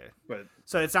it. But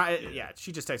So it's not,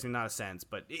 she just texted me, not a sense,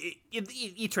 but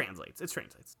it translates. It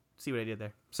translates. See what I did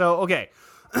there? So, okay.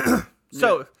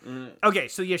 Okay,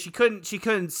 so yeah, she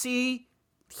couldn't see,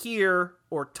 hear,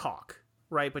 or talk,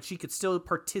 right? But she could still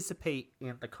participate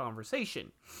in the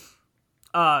conversation.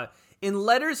 In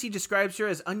letters, he describes her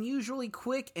as unusually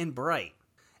quick and bright.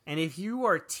 And if you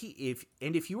were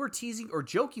teasing or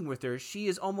joking with her, she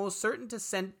is almost certain to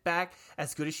send back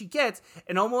as good as she gets,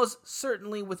 and almost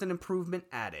certainly with an improvement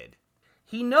added.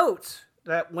 He notes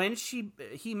that when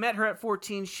he met her at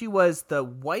 14, she was the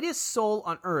whitest soul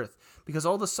on earth because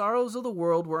all the sorrows of the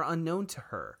world were unknown to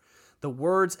her. The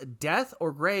words death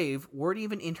or grave weren't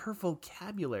even in her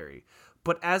vocabulary.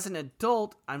 But as an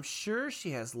adult, I'm sure she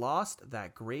has lost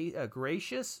that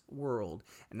gracious world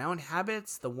and now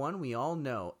inhabits the one we all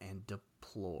know and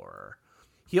deplore.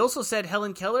 He also said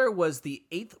Helen Keller was the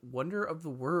 8th wonder of the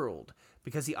world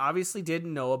because he obviously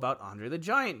didn't know about Andre the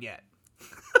Giant yet.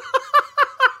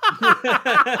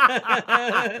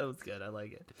 That was good. I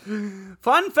like it.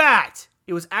 Fun fact.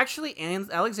 It was actually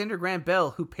Alexander Graham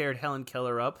Bell who paired Helen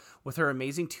Keller up with her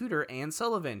amazing tutor, Anne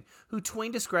Sullivan, who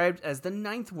Twain described as the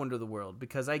 9th wonder of the world,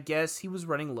 because I guess he was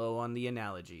running low on the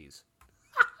analogies.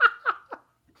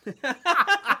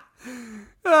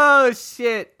 Oh,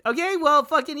 shit. Okay, well,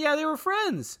 fucking yeah, they were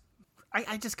friends.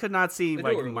 I just could not see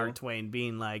Mark Twain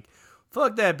being like,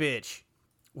 fuck that bitch.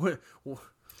 Right?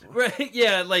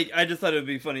 Yeah, like, I just thought it would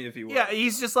be funny if he was. Yeah,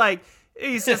 he's like,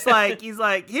 he's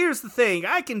like, here's the thing.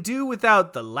 I can do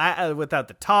without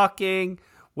the talking,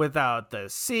 without the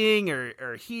seeing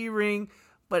or hearing,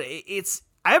 but it's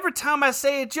every time I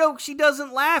say a joke, she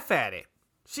doesn't laugh at it.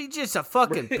 She's just a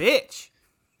fucking bitch.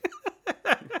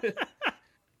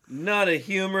 Not a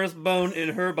humorous bone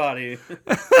in her body.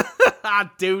 I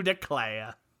do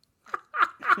declare.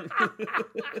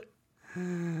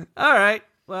 All right.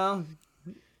 Well,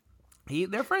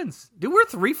 they're friends. Dude, we're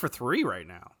 3 for 3 right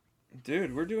now.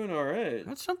 Dude, we're doing all right.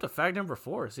 Let's jump to fact number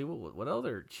 4. See what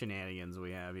other shenanigans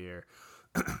we have here.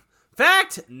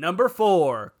 Fact number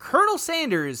 4. Colonel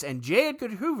Sanders and J. Edgar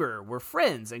Hoover were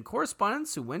friends and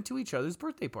correspondents who went to each other's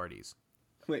birthday parties.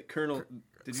 Wait, Colonel...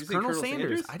 Did you say Colonel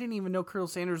Sanders? I didn't even know Colonel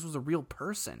Sanders was a real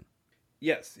person.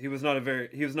 Yes, he was not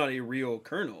a real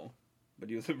colonel, but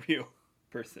he was a real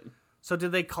person. So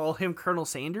did they call him Colonel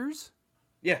Sanders?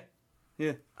 Yeah.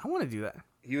 I want to do that.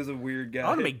 He was a weird guy. I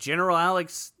want to make General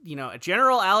Alex,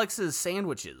 General Alex's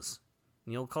sandwiches.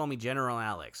 And you'll call me General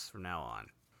Alex from now on.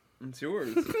 It's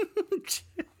yours.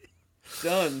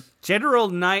 Done.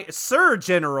 Sir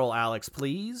General Alex,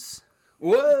 please.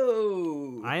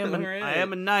 Whoa! I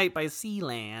am a knight by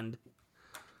Sealand.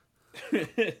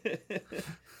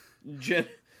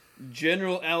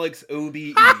 General Alex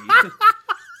OBE.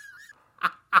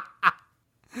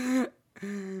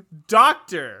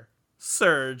 Doctor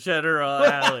Sir General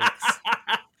Alex.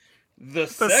 the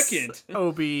second.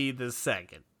 OBE the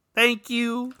second. Thank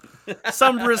you.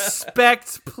 Some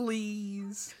respect,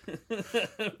 please.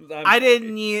 I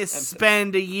didn't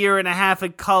spend a year and a half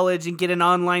at college and get an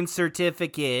online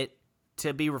certificate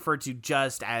to be referred to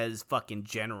just as fucking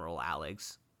General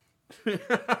Alex.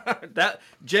 That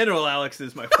General Alex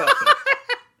is my father.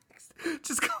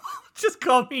 Just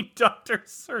call me Dr.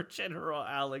 Sir General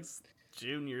Alex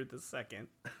Jr. the second.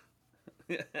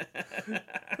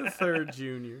 The third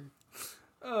junior.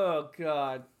 Oh,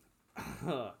 God.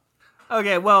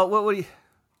 Okay, well, what would you...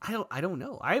 I don't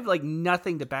know. I have like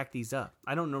nothing to back these up.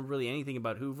 I don't know really anything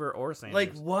about Hoover or Sanders.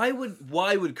 Like, why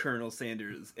would Colonel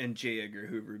Sanders and J. Edgar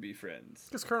Hoover be friends?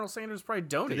 Because Colonel Sanders probably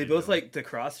donated. Did they both like to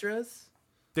cross-dress?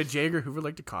 Did J. Edgar Hoover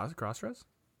like to cross-dress?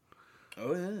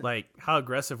 Oh yeah. Like, how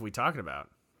aggressive are we talking about?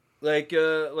 Like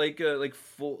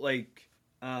full like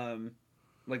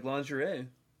lingerie.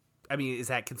 I mean, is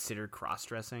that considered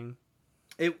cross-dressing?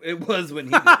 It was when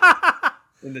he did it.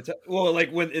 In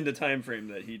the time frame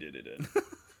that he did it in.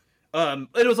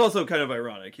 It was also kind of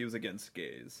ironic. He was against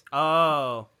gays.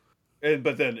 Oh.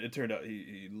 But then it turned out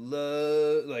he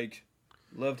loved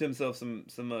himself some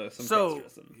cross-dressing. So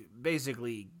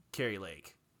basically, Carrie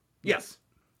Lake. Yes.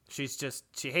 She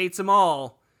hates them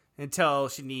all until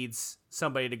she needs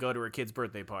somebody to go to her kid's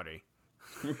birthday party.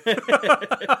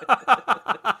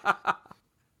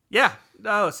 Yeah.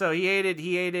 Oh, so he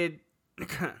hated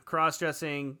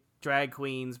cross-dressing, drag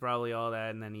queens, probably all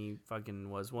that, and then he fucking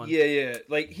was one. Yeah.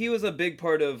 Like, he was a big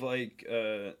part of, like,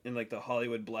 in, like, the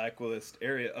Hollywood blacklist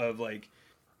area of, like,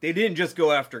 they didn't just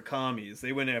go after commies.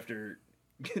 They went after,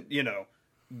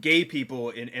 gay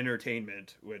people in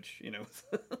entertainment, which,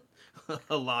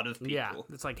 a lot of people. Yeah,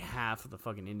 it's like half of the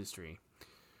fucking industry.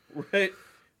 Right?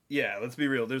 Yeah, let's be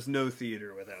real. There's no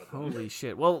theater without them. Holy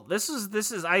shit. Well, this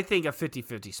is I think a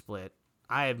 50-50 split.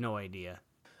 I have no idea.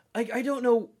 I don't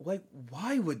know, like,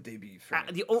 why would they be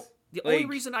friends? The only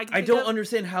reason I can think don't of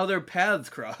understand how their paths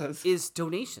cross. is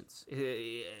donations.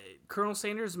 Colonel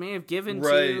Sanders may have given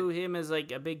Right. to him as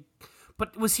like a big,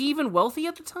 but was he even wealthy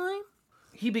at the time?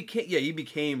 He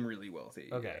became really wealthy.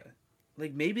 Okay. Yeah.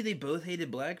 Like, maybe they both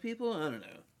hated black people? I don't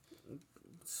know.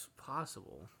 It's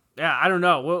possible. Yeah, I don't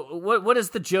know. What is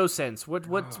the Joe sense?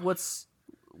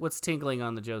 What's tingling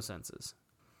on the Joe senses?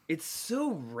 It's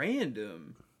so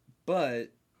random,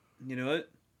 but you know what?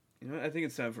 I think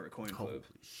it's time for a coin Holy flip.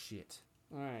 shit.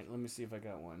 All right, let me see if I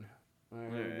got one. All right,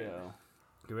 All here we right. go.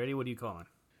 You ready? What are you calling?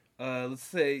 Let's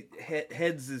say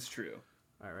heads is true.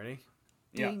 All right, ready?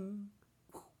 Yeah. Ding.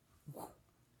 Oh,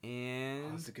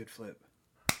 And that's a good flip.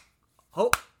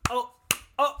 oh,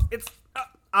 it's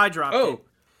I dropped Oh. it.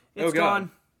 It's Oh, God.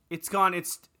 gone. It's gone.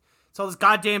 It's all this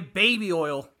goddamn baby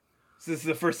oil. So this is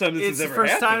the first time this It's has the ever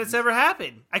first happened. time it's ever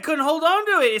happened. I couldn't hold on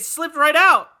to it. It slipped right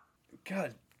out.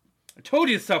 God, I told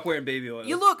you to stop wearing baby oil.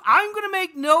 You look, I'm going to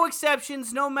make no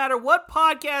exceptions no matter what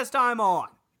podcast I'm on.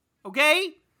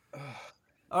 Okay?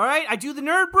 All right? I do the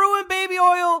Nerd Brew in baby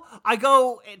oil. I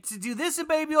go to do this in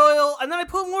baby oil, and then I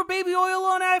put more baby oil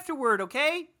on afterward,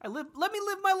 okay? Let me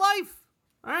live my life.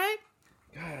 All right?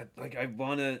 God, like I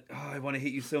wanna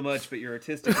hate you so much, but your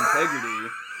artistic integrity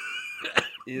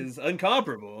is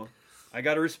incomparable. I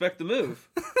gotta respect the move.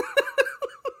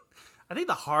 I think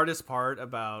the hardest part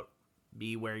about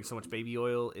me wearing so much baby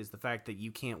oil is the fact that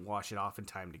you can't wash it off in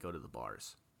time to go to the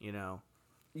bars, you know?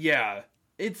 Yeah,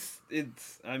 it's.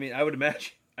 I mean, I would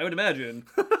imagine.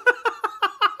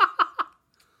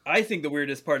 I think the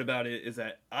weirdest part about it is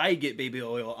that I get baby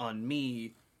oil on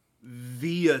me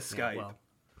via Skype. well.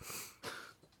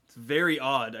 It's very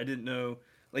odd. I didn't know.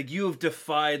 Like, you have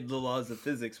defied the laws of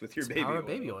physics with your It's baby power oil. of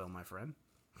baby oil, my friend.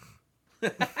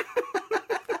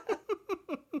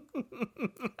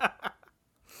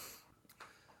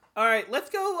 All right, let's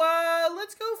go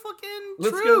fucking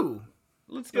Let's true.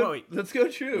 Let's go. Oh, wait. Let's go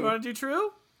true. You want to do true?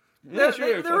 Yeah,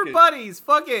 sure. They were fuck it. buddies.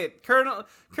 Fuck it.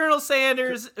 Colonel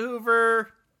Sanders,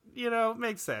 Hoover,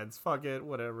 makes sense. Fuck it,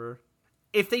 whatever.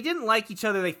 If they didn't like each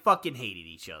other, they fucking hated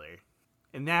each other.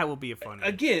 And that will be a fun one.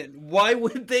 Again, why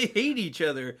would they hate each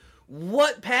other?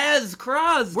 What paths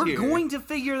crossed We're here? going to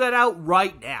figure that out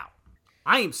right now.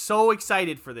 I am so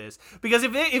excited for this because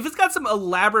if it's got some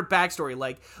elaborate backstory,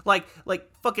 like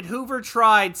fucking Hoover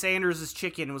tried Sanders'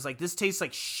 chicken and was like, this tastes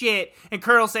like shit, and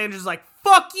Colonel Sanders is like,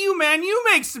 fuck you, man, you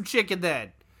make some chicken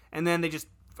then, and then they just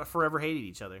forever hated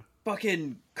each other.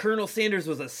 Fucking Colonel Sanders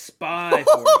was a spy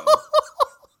for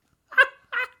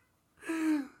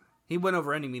him. He went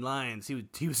over enemy lines.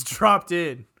 He was dropped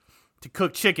in to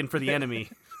cook chicken for the enemy.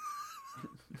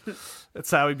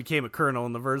 That's how he became a colonel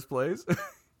in the first place.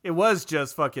 It was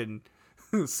just fucking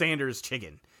Sanders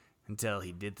chicken until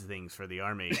he did things for the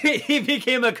army. He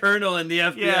became a colonel in the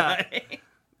FBI. Yeah.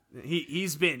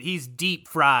 He's deep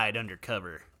fried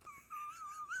undercover.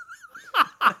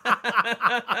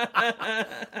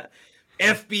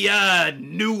 FBI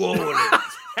New Orleans.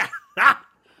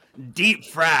 Deep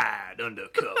fried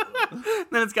undercover.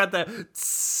 Then it's got the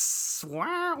tss,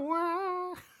 wah,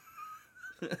 wah.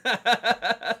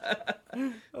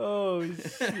 Oh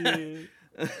shit.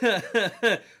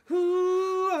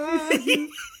 Who are you?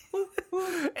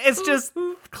 It's just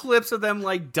clips of them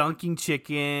like dunking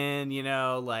chicken,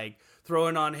 like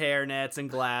throwing on hairnets and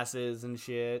glasses and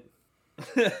shit.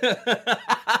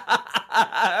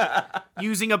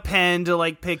 Using a pen to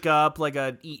like pick up like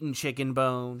a eaten chicken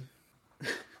bone.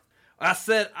 I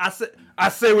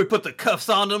say we put the cuffs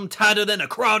on them tighter than a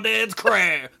crawdad's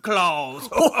claws.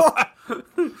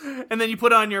 And then you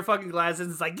put on your fucking glasses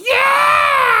and it's like,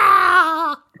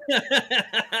 yeah!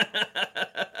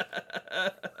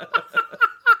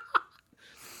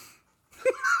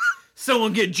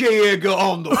 Someone get J. Edgar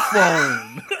on the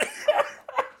phone.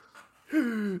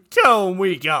 Tell him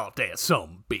we got that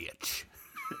some bitch.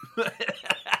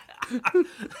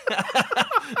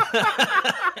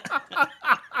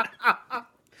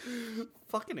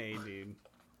 Fucking A, dude.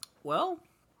 Well,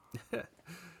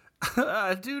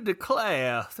 I do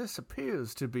declare this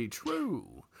appears to be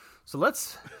true. So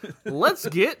let's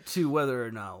get to whether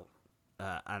or not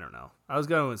I don't know. I was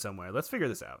going somewhere. Let's figure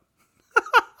this out.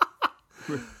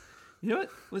 You know what?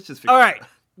 Let's just figure All it right. out.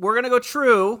 We're going to go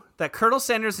true that Colonel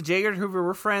Sanders and J. Edgar Hoover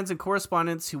were friends and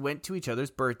correspondents who went to each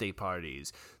other's birthday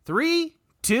parties. 3,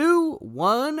 2,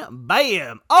 1,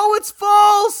 bam. Oh, it's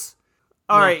false.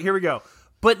 All right, here we go.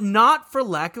 but not for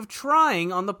lack of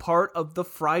trying on the part of the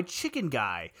fried chicken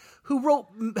guy, who wrote...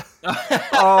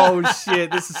 oh,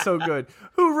 shit, this is so good.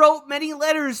 Who wrote many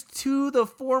letters to the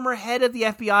former head of the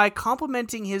FBI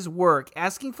complimenting his work,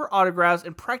 asking for autographs,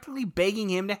 and practically begging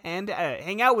him to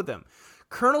hang out with them.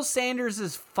 Colonel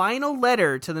Sanders' final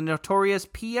letter to the notorious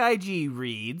PIG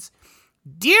reads,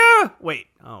 Dear... Wait.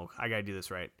 Oh, I gotta do this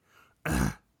right.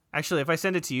 Actually, if I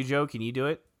send it to you, Joe, can you do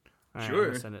it? All right, Sure. I'm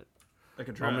gonna send it. I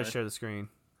can try. I'm gonna share the screen.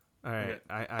 All right,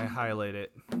 Okay. I highlight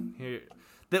it. Here,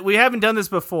 that we haven't done this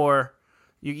before.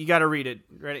 You got to read it.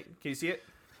 Ready? Can you see it?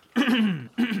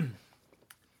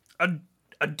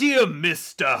 A dear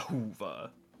Mr. Hoover.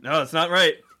 No, it's not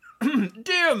right.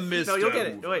 Dear Mr. No, you'll get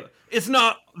it. Hoover, Wait. It's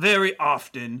not very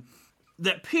often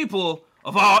that people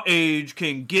of our age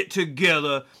can get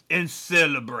together and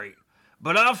celebrate.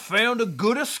 But I found a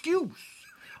good excuse.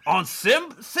 On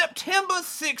September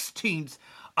 16th,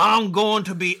 I'm going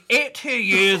to be 80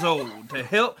 years old. To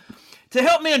help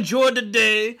me enjoy the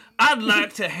day, I'd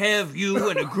like to have you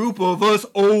and a group of us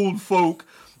old folk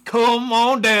come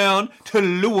on down to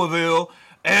Louisville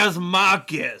as my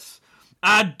guests.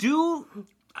 I do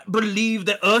believe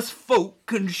that us folk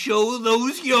can show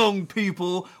those young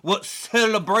people what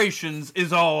celebrations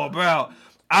is all about.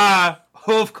 I,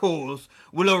 of course,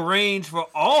 will arrange for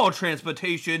all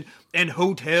transportation and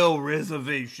hotel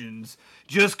reservations.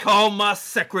 Just call my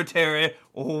secretary,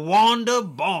 Wanda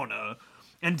Bonner,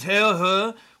 and tell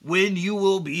her when you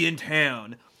will be in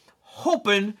town.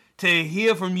 Hoping to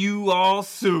hear from you all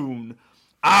soon.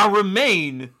 I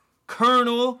remain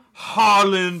Colonel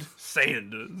Harland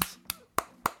Sanders.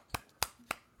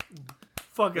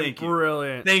 Fucking Thank you.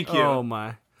 brilliant. Thank you. Oh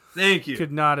my. Thank you.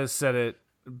 Could not have said it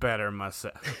better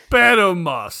myself. Better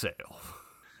myself.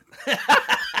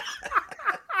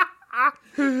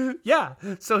 Yeah.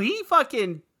 So he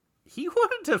wanted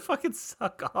to fucking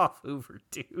suck off Hoover,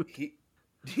 dude.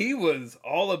 He was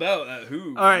all about that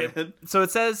Who. All right. Man. So it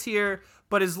says here,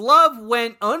 but his love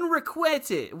went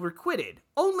unrequited,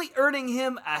 only earning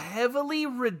him a heavily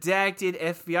redacted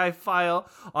FBI file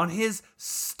on his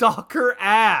stalker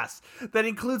ass that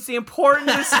includes the important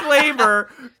disclaimer,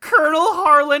 Colonel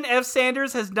Harlan F.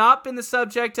 Sanders has not been the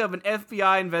subject of an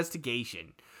FBI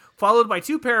investigation, followed by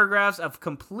 2 paragraphs of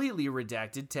completely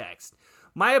redacted text.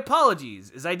 My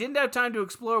apologies, as I didn't have time to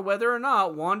explore whether or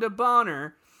not Wanda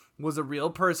Bonner was a real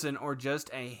person or just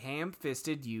a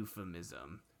ham-fisted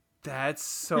euphemism. That's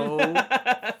so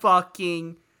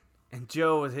fucking... And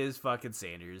Joe with his fucking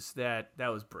Sanders. That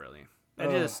was brilliant.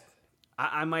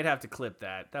 I might have to clip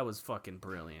that. That was fucking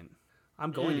brilliant.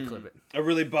 I'm going to clip it. I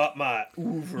really bought my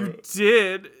Hoover.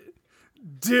 Did.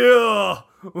 Dear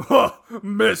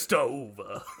Mr.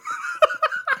 Hoover.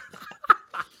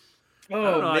 Oh,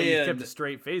 I don't know how you man. kept a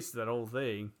straight face to that whole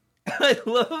thing. I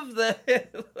love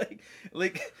that.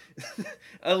 like,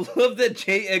 I love that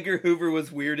J. Edgar Hoover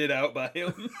was weirded out by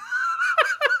him.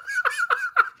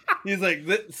 He's like,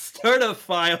 start a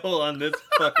file on this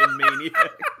fucking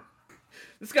maniac.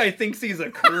 This guy thinks he's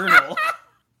a colonel.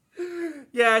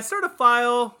 Yeah, start a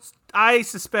file. I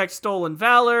suspect stolen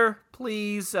valor.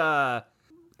 Please start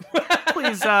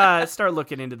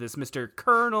looking into this, Mr.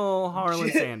 Colonel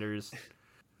Harlan Sanders.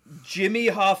 Jimmy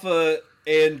Hoffa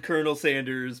and Colonel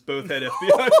Sanders both had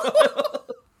FBI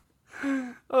files.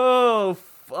 Oh,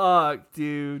 fuck,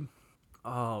 dude.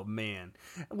 Oh, man.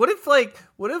 What if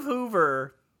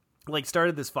Hoover,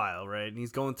 started this file, right? And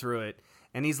he's going through it.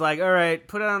 And he's like, all right,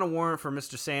 put it on a warrant for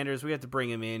Mr. Sanders. We have to bring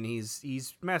him in.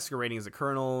 He's masquerading as a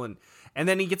colonel. And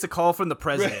then he gets a call from the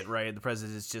president, right? The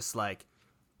president is just like,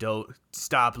 don't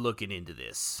stop looking into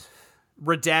this.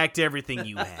 Redact everything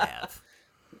you have.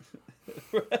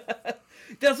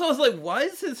 That's what I was like, why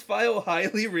is his file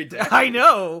highly redacted? I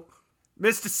know.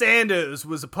 Mr. Sanders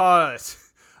was a part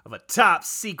of a top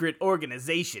secret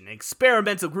organization, an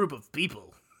experimental group of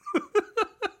people.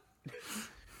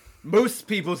 Most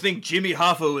people think Jimmy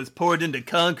Hoffa was poured into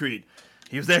concrete.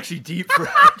 He was actually deep fried.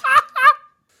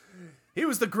 He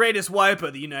was the greatest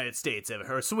wiper the United States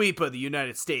ever, or sweeper the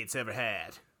United States ever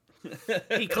had.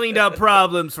 He cleaned up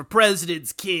problems for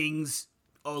presidents, kings,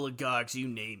 oligarchs, you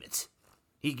name it.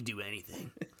 He could do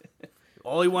anything.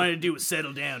 All he wanted to do was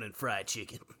settle down and fry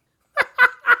chicken.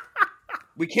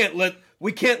 We can't let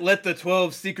the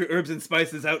 12 secret herbs and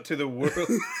spices out to the world.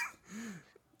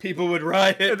 People would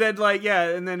riot. And then,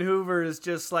 and then Hoover is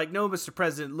just like, no, Mr.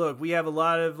 President, look, we have a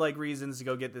lot of, reasons to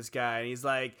go get this guy. And he's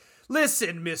like,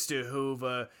 listen, Mr.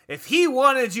 Hoover, if he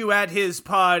wanted you at his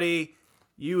party,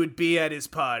 you would be at his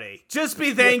party. Just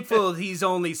be thankful he's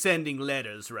only sending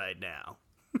letters right now.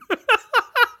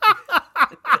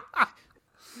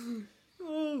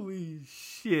 Holy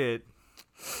shit.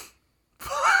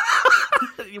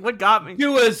 what got me?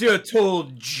 Do as you're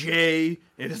told, Jay.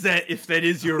 If that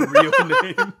is your real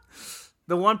name.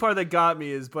 The one part that got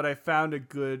me is, but I found a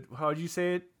good. How'd you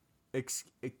say it?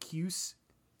 Excuse.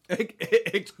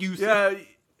 Excuse. Yeah.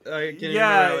 I can't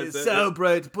Yeah, even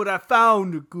celebrate, but I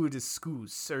found a good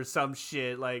excuse or some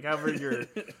shit. Like, however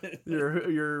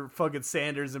your fucking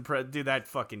Sanders dude, that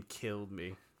fucking killed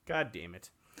me. God damn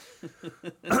it.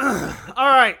 All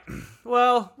right,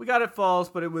 well, we got it false,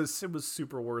 but it was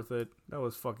super worth it. That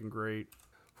was fucking great.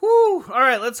 Whew. All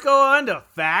right, let's go on to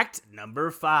fact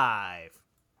number 5.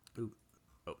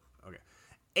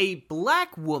 A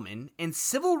black woman and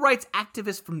civil rights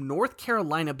activist from North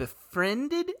Carolina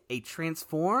befriended a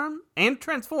transformed an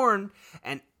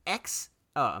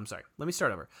let me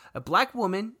start over. A black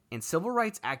woman and civil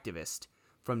rights activist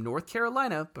from North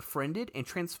Carolina befriended and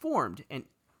transformed an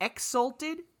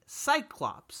exalted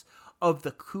Cyclops of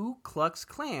the Ku Klux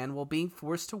Klan while being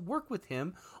forced to work with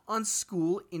him on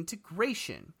school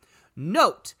integration.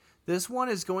 Note, this one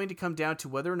is going to come down to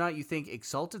whether or not you think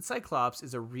Exalted Cyclops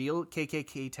is a real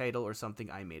KKK title or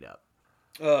something I made up.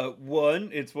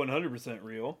 1, it's 100%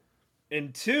 real.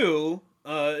 And 2,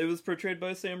 it was portrayed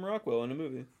by Sam Rockwell in a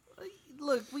movie.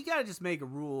 Look, we gotta just make a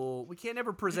rule. We can't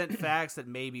ever present facts that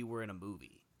maybe we're in a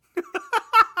movie. Because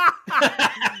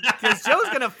Joe's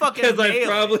gonna fucking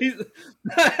nail it.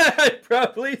 I've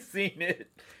probably seen it.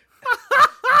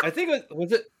 I think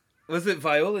was it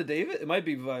Viola Davis? It might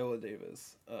be Viola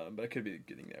Davis, but I could be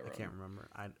getting that wrong. I can't remember.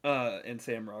 And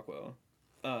Sam Rockwell.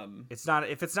 It's not.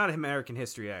 If it's not American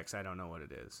History X, I don't know what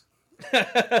it is.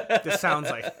 This sounds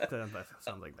like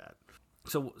that.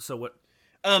 So what?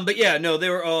 But yeah, no, they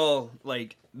were all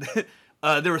like, there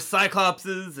were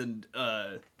Cyclopses and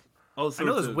all sorts. I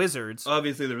know there's of wizards.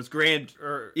 Obviously, there was grand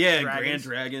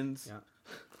dragons.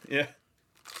 Yeah.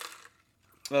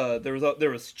 There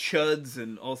was chuds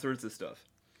and all sorts of stuff.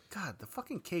 God, the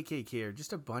fucking KKK are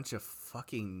just a bunch of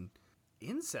fucking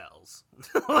incels.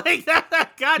 Like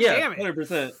that. God damn it.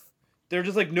 100%. They're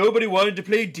just like, nobody wanted to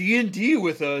play D&D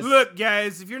with us. Look,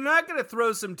 guys, if you're not gonna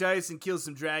throw some dice and kill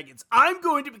some dragons, I'm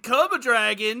going to become a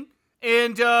dragon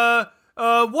and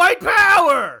white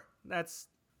power. That's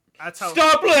how.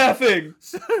 Stop laughing.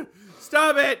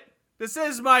 Stop it. This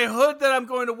is my hood that I'm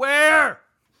going to wear.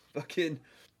 Fucking.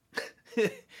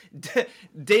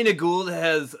 Dana Gould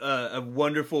has a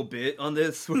wonderful bit on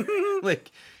this.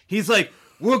 Like, he's like,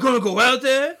 we're gonna go out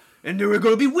there, and there are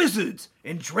gonna be wizards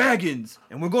and dragons,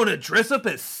 and we're gonna dress up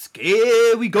as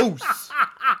scary ghosts.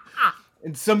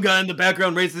 And some guy in the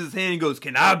background raises his hand and goes,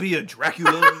 "Can I be a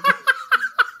Dracula?"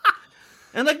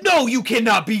 And like, no, you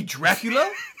cannot be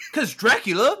Dracula, because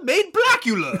Dracula made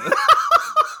Blackula.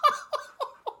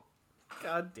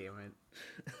 God damn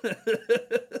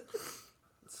it.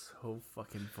 So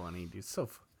fucking funny, dude.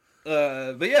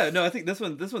 But yeah, no, I think this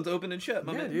one's open and shut,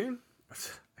 my man. Dude.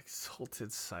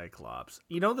 Exalted Cyclops.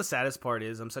 You know the saddest part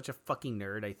is I'm such a fucking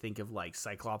nerd. I think of like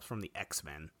Cyclops from the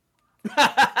X-Men.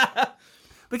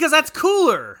 Because that's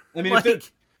cooler. I mean,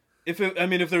 like,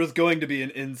 if there was going to be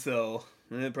an incel,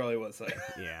 it probably was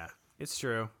Cyclops. Yeah, it's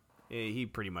true. He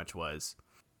pretty much was.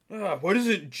 Why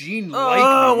doesn't Jean like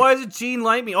me? Why doesn't Jean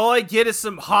like me? All I get is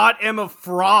some hot Emma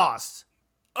Frost.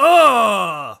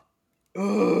 Ugh.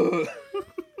 Ugh.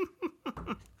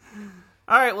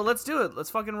 All right, well, let's do it. Let's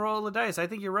fucking roll the dice. I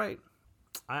think you're right.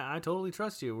 I totally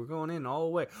trust you. We're going in all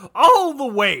the way. All the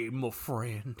way, my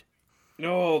friend.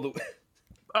 No.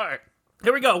 All right,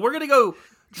 here we go. We're going to go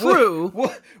true.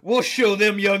 We'll show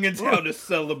them youngins how to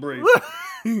celebrate.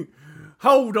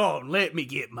 Hold on. Let me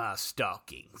get my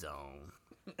stockings on.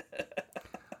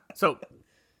 So,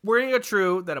 we're going to go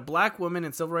true that a black woman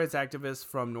and civil rights activist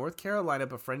from North Carolina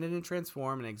befriended and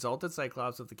transformed an exalted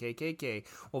Cyclops of the KKK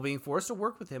while being forced to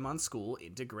work with him on school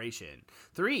integration.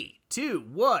 3, 2,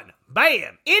 1,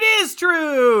 bam! It is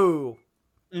true!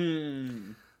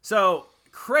 So,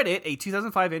 credit a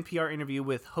 2005 NPR interview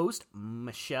with host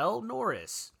Michelle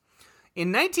Norris. In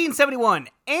 1971,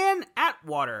 Ann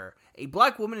Atwater, a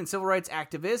black woman and civil rights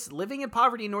activist living in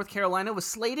poverty in North Carolina, was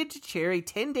slated to chair a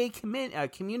 10-day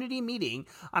community meeting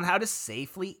on how to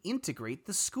safely integrate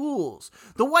the schools.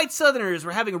 The white Southerners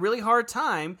were having a really hard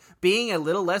time being a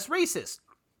little less racist.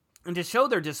 And to show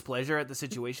their displeasure at the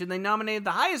situation, they nominated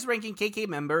the highest-ranking KK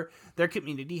member their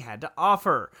community had to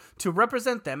offer to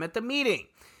represent them at the meeting.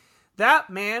 That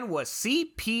man was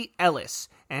C.P. Ellis,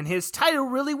 and his title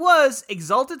really was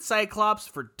Exalted Cyclops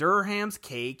for Durham's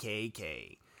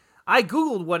KKK. I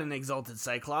googled what is an Exalted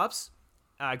Cyclops,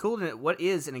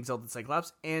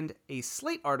 and a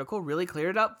Slate article really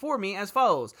cleared it up for me as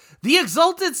follows. The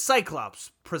Exalted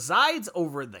Cyclops presides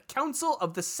over the Council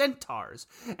of the Centaurs,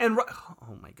 and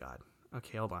oh my god.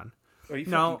 Okay, hold on. Are you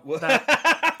no, fucking... that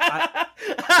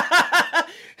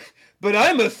But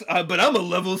I'm a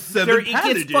level 7 It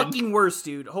paladin. gets fucking worse,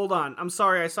 dude. Hold on. I'm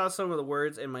sorry. I saw some of the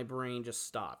words and my brain just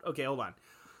stopped. Okay, hold on.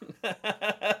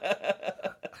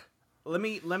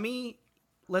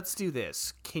 Let's do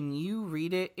this. Can you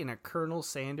read it in a Colonel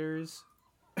Sanders?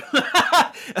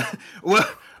 Well,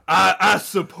 I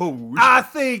suppose. I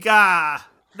think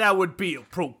that would be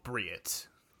appropriate.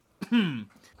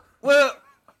 Well,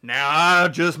 now I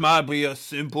just might be a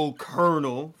simple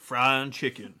colonel frying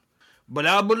chicken, but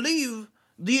I believe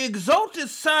the exalted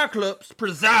Cyclops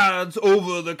presides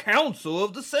over the Council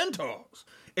of the Centaurs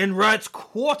and writes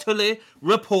quarterly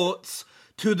reports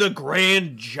to the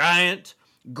Grand Giant,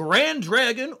 Grand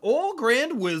Dragon, or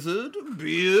Grand Wizard,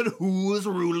 be it who was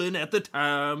ruling at the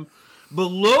time,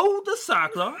 below the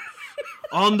Cyclops,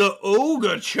 on the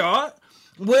Ogre chart,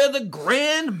 where the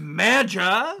Grand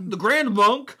Magi, the Grand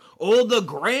Monk, or the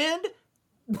Grand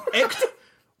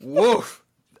Woof.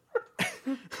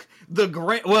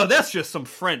 Well, that's just some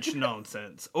French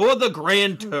nonsense. Or the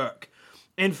Grand Turk.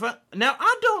 Now,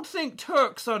 I don't think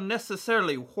Turks are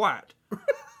necessarily white.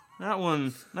 That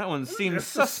one seems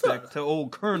suspect to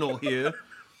old Colonel here.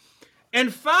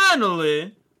 And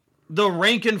finally, the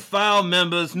rank and file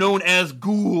members known as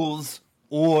ghouls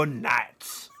or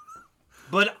knights.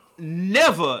 But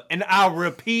never, and I'll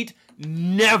repeat,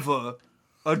 never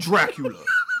a Dracula.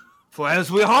 For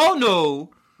as we all know,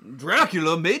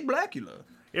 Dracula made Blackula.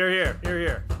 Here.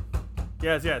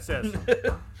 Yes.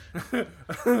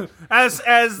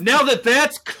 as Now that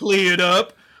that's cleared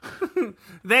up,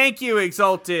 thank you,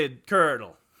 exalted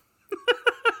Colonel.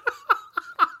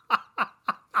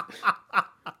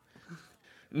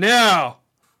 now,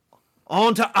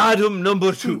 on to item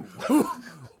number 2.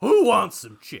 Who wants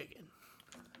some chicken?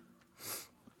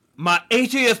 My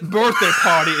 80th birthday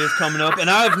party is coming up, and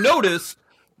I've noticed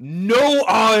no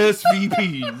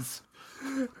RSVPs.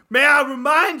 May I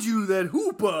remind you that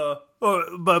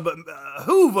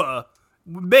Hoover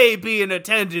may be in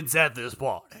attendance at this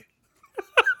party.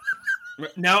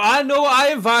 Now, I know I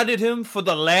invited him for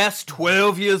the last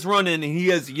 12 years running, and he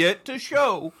has yet to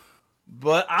show,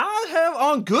 but I have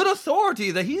on good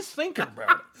authority that he's thinking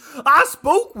about it. I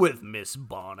spoke with Miss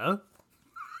Bonner.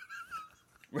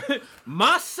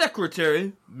 My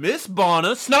secretary, Miss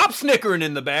Bonner, stop snickering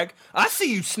in the back. I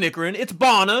see you snickering. It's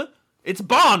Bonner. It's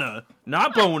Bonner,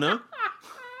 not Boner.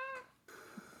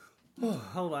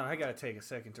 Hold on, I gotta take a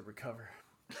second to recover.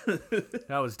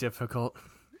 That was difficult.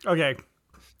 Okay.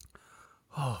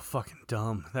 Oh, fucking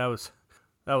dumb. That was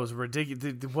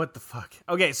ridiculous. What the fuck?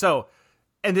 Okay, so,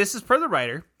 and this is per the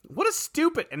writer. What a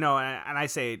stupid, and I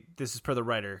say this is per the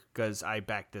writer because I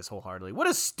back this wholeheartedly. What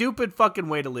a stupid fucking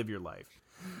way to live your life.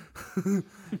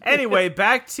 Anyway,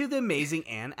 back to the amazing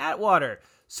Anne Atwater.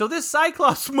 So this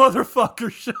Cyclops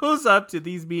motherfucker shows up to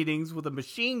these meetings with a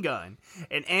machine gun,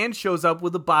 and Anne shows up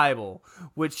with a Bible,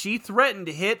 which she threatened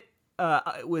to hit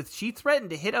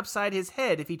upside his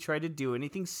head if he tried to do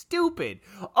anything stupid.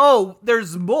 Oh,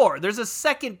 there's more. There's a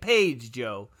second page,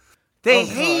 Joe. They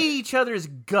hate each other's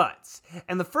guts,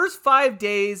 and the first 5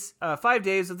 days of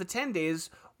the 10 days,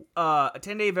 a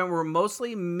 10-day event were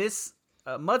mostly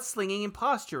mudslinging and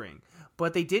posturing.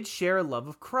 But they did share a love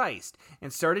of Christ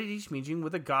and started each meeting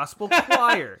with a gospel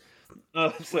choir.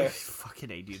 Oh, sorry. Fucking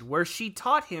A, dude. Where she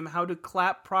taught him how to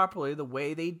clap properly the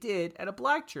way they did at a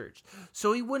black church,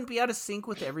 so he wouldn't be out of sync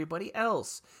with everybody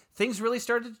else. Things really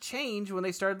started to change when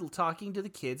they started talking to the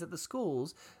kids at the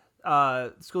schools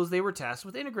they were tasked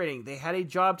with integrating. They had a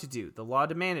job to do. The law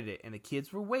demanded it, and the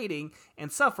kids were waiting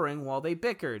and suffering while they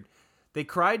bickered. They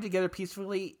cried together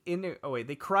peacefully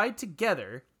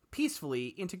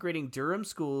integrating Durham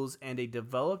schools, and they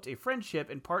developed a friendship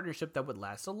and partnership that would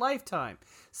last a lifetime.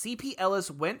 C.P. Ellis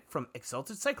went from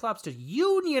exalted Cyclops to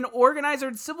union organizer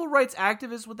and civil rights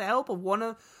activist with the help of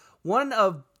one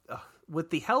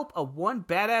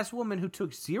badass woman who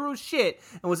took zero shit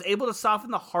and was able to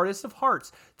soften the hardest of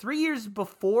hearts. 3 years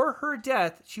before her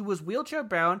death, she was wheelchair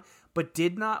bound, but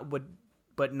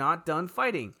not done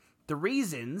fighting. The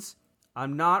reasons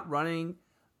I'm not running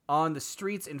on the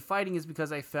streets and fighting is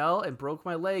because I fell and broke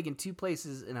my leg in 2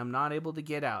 places and I'm not able to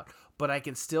get out. But I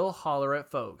can still holler at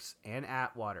folks. And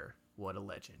Atwater. What a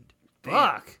legend.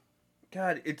 Fuck.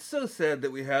 God, it's so sad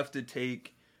that we have to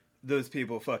take those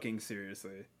people fucking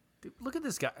seriously. Dude, look at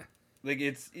this guy. Like,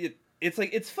 it's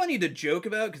funny to joke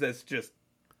about because that's just,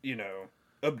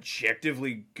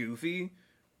 objectively goofy.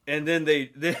 And then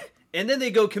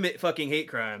they go commit fucking hate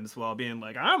crimes while being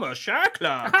like, I'm a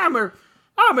Cyclops.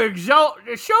 I'm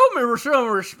exalted. Show me some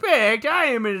respect. I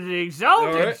am an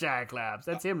exalted Cyclops.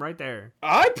 That's him right there.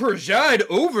 I preside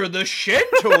over the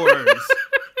Centaurs.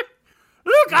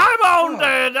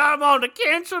 I'm on the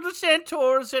Cancer of the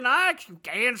Centaurs, and I can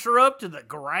answer up to the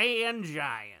Grand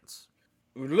Giants.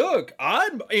 Look,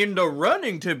 I'm in the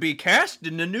running to be cast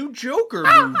in the new Joker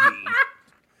movie.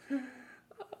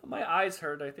 My eyes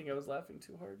hurt. I think I was laughing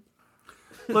too hard.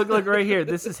 Look right here.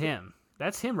 This is him.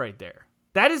 That's him right there.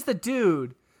 That is the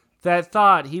dude that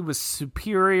thought he was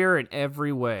superior in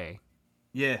every way.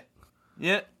 Yeah.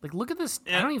 Like, look at this.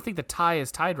 Yeah. I don't even think the tie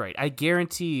is tied right. I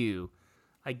guarantee you.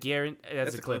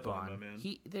 That's a clip-on.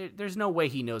 There's no way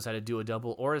he knows how to do a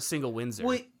double or a single Windsor.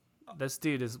 Wait. This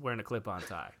dude is wearing a clip-on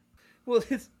tie. Well,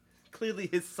 clearly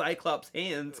his Cyclops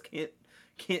hands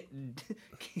can't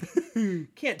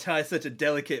tie such a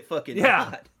delicate fucking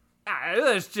knot.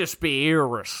 Let's just be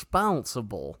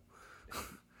irresponsible.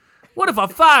 What if a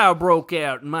fire broke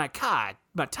out and my tie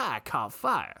caught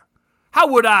fire? How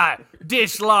would I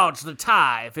dislodge the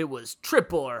tie if it was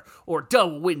triple or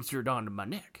double Windsored onto my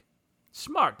neck?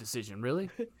 Smart decision, really.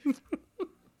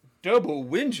 Double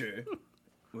Windsor?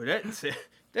 Well,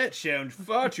 that sounds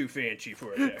far too fancy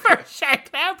for a For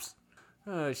Cyclops?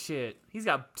 Oh, shit. He's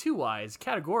got two eyes.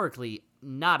 Categorically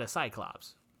not a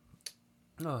Cyclops.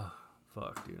 Oh,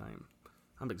 fuck, dude.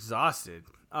 I'm exhausted.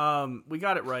 We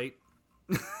got it right.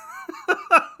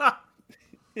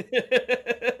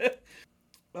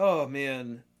 Oh,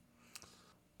 man.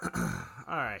 All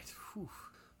right. Whew.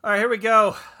 All right, here we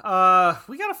go.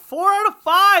 We got a 4 out of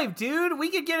 5, dude. We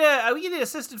could get an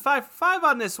assisted 5 for 5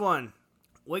 on this one.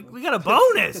 We got a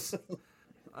bonus. All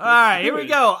right, here we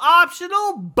go.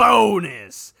 Optional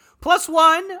bonus.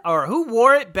 +1, or who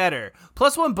wore it better?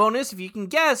 +1 bonus if you can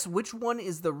guess which one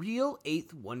is the real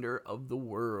 8th wonder of the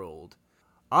world.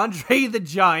 Andre the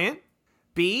Giant,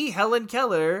 B, Helen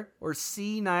Keller, or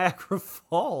C, Niagara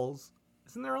Falls.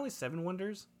 Isn't there only 7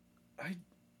 wonders?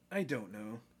 I don't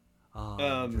know.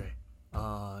 Andre.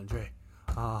 I'm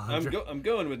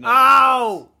going with no.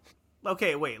 Oh!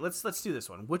 Okay, wait. Let's do this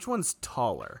one. Which one's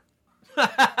taller?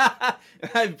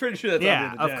 I'm pretty sure that's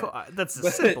yeah. Andre the Of course, that's a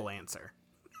simple answer.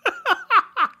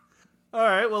 All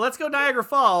right. Well, let's go Niagara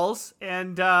Falls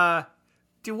and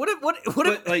dude. What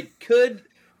if like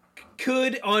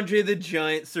could Andre the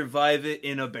Giant survive it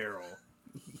in a barrel?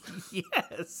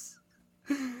 Yes.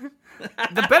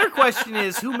 The better question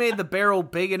is who made the barrel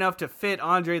big enough to fit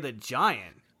Andre the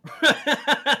Giant?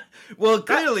 Well,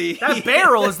 clearly that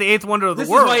barrel is the 8th wonder of the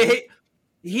world. This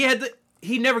is why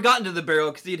he never got into the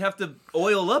barrel because he'd have to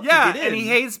oil up to get in. And he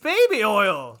hates baby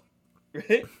oil.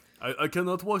 Right? I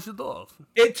cannot wash it off.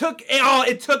 It took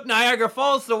Niagara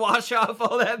Falls to wash off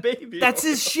all that baby That's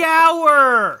oil. His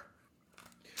shower.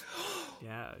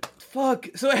 Yeah. Fuck.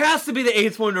 So it has to be the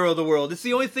 8th wonder of the world. It's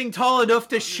the only thing tall enough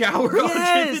to shower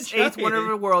Andre the Giant. 8th wonder of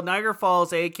the world, Niagara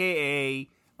Falls, a.k.a.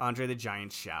 Andre the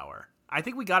Giant's shower. I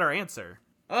think we got our answer.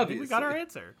 Obviously. I think we got our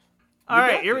answer. All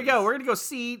right, here we go. We're going to go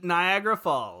see Niagara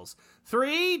Falls.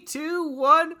 3, 2,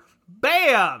 1,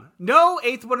 bam! No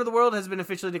 8th wonder of the world has been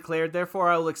officially declared. Therefore,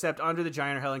 I will accept Andre the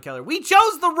Giant or Helen Keller. We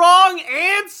chose the wrong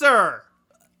answer!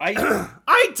 I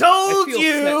told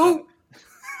you!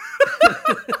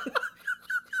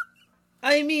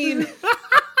 I mean...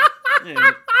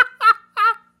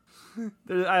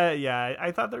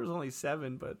 I thought there was only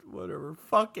 7, but whatever.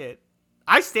 Fuck it.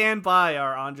 I stand by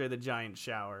our Andre the Giant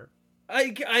shower.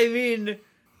 I mean,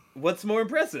 what's more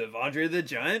impressive, Andre the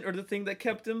Giant or the thing that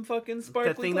kept him fucking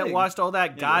sparkling? The thing that washed all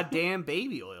that goddamn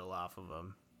baby oil off of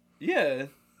him. Yeah.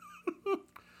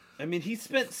 I mean, he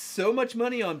spent so much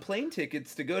money on plane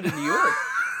tickets to go to New York.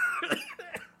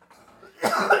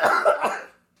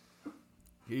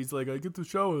 He's like, I get to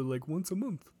shower like once a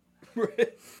month.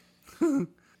 Right.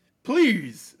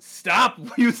 Please stop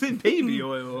using baby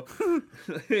oil.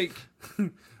 Like,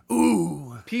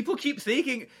 ooh. People keep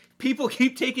taking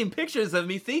pictures of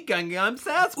me thinking I'm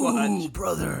Sasquatch. Ooh,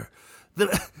 brother.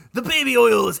 The baby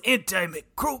oil is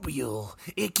antimicrobial.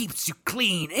 It keeps you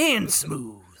clean and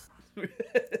smooth.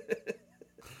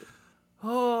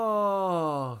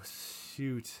 Oh,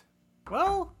 shoot.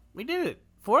 Well, we did it.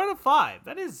 4 out of 5.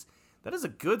 That is a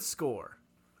good score.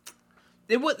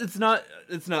 It's not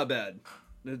bad.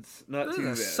 It's not This too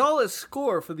bad. is a solid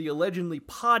score for the Allegedly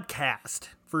podcast,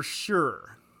 for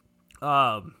sure.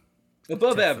 Above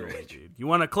average. Dude. You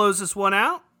want to close this one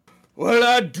out? Well,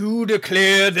 I do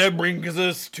declare that brings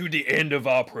us to the end of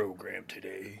our program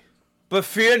today. But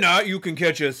fear not, you can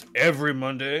catch us every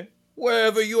Monday,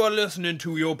 wherever you are listening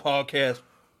to your podcast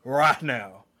right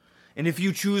now. And if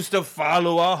you choose to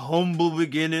follow our humble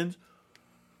beginnings,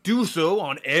 do so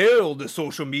on all the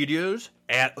social medias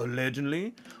at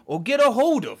Allegedly, or get a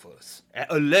hold of us at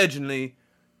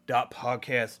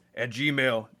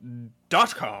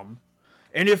allegedly.podcast@gmail.com.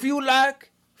 And if you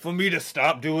like, for me to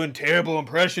stop doing terrible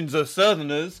impressions of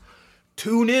Southerners,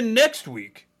 tune in next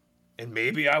week, and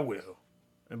maybe I will.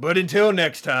 But until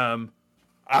next time,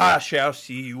 I shall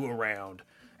see you around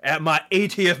at my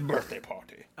 80th birthday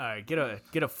party. All right,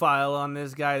 get a file on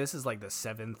this guy. This is like the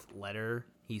 7th letter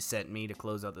he sent me to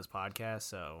close out this podcast,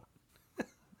 so...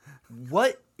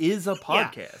 What is a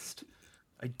podcast?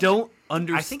 I don't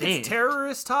understand. I think it's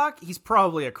terrorist talk. He's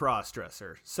probably a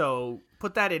cross-dresser, so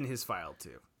put that in his file,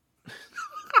 too.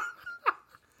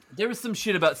 There was some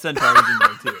shit about centaurs in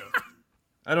there, too.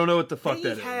 I don't know what the fuck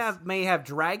that is. May have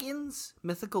dragons,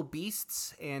 mythical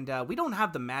beasts, and we don't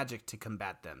have the magic to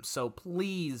combat them, so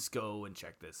please go and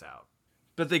check this out.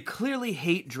 But they clearly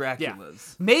hate Draculas.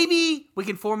 Yeah. Maybe we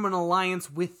can form an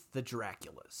alliance with the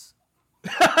Draculas.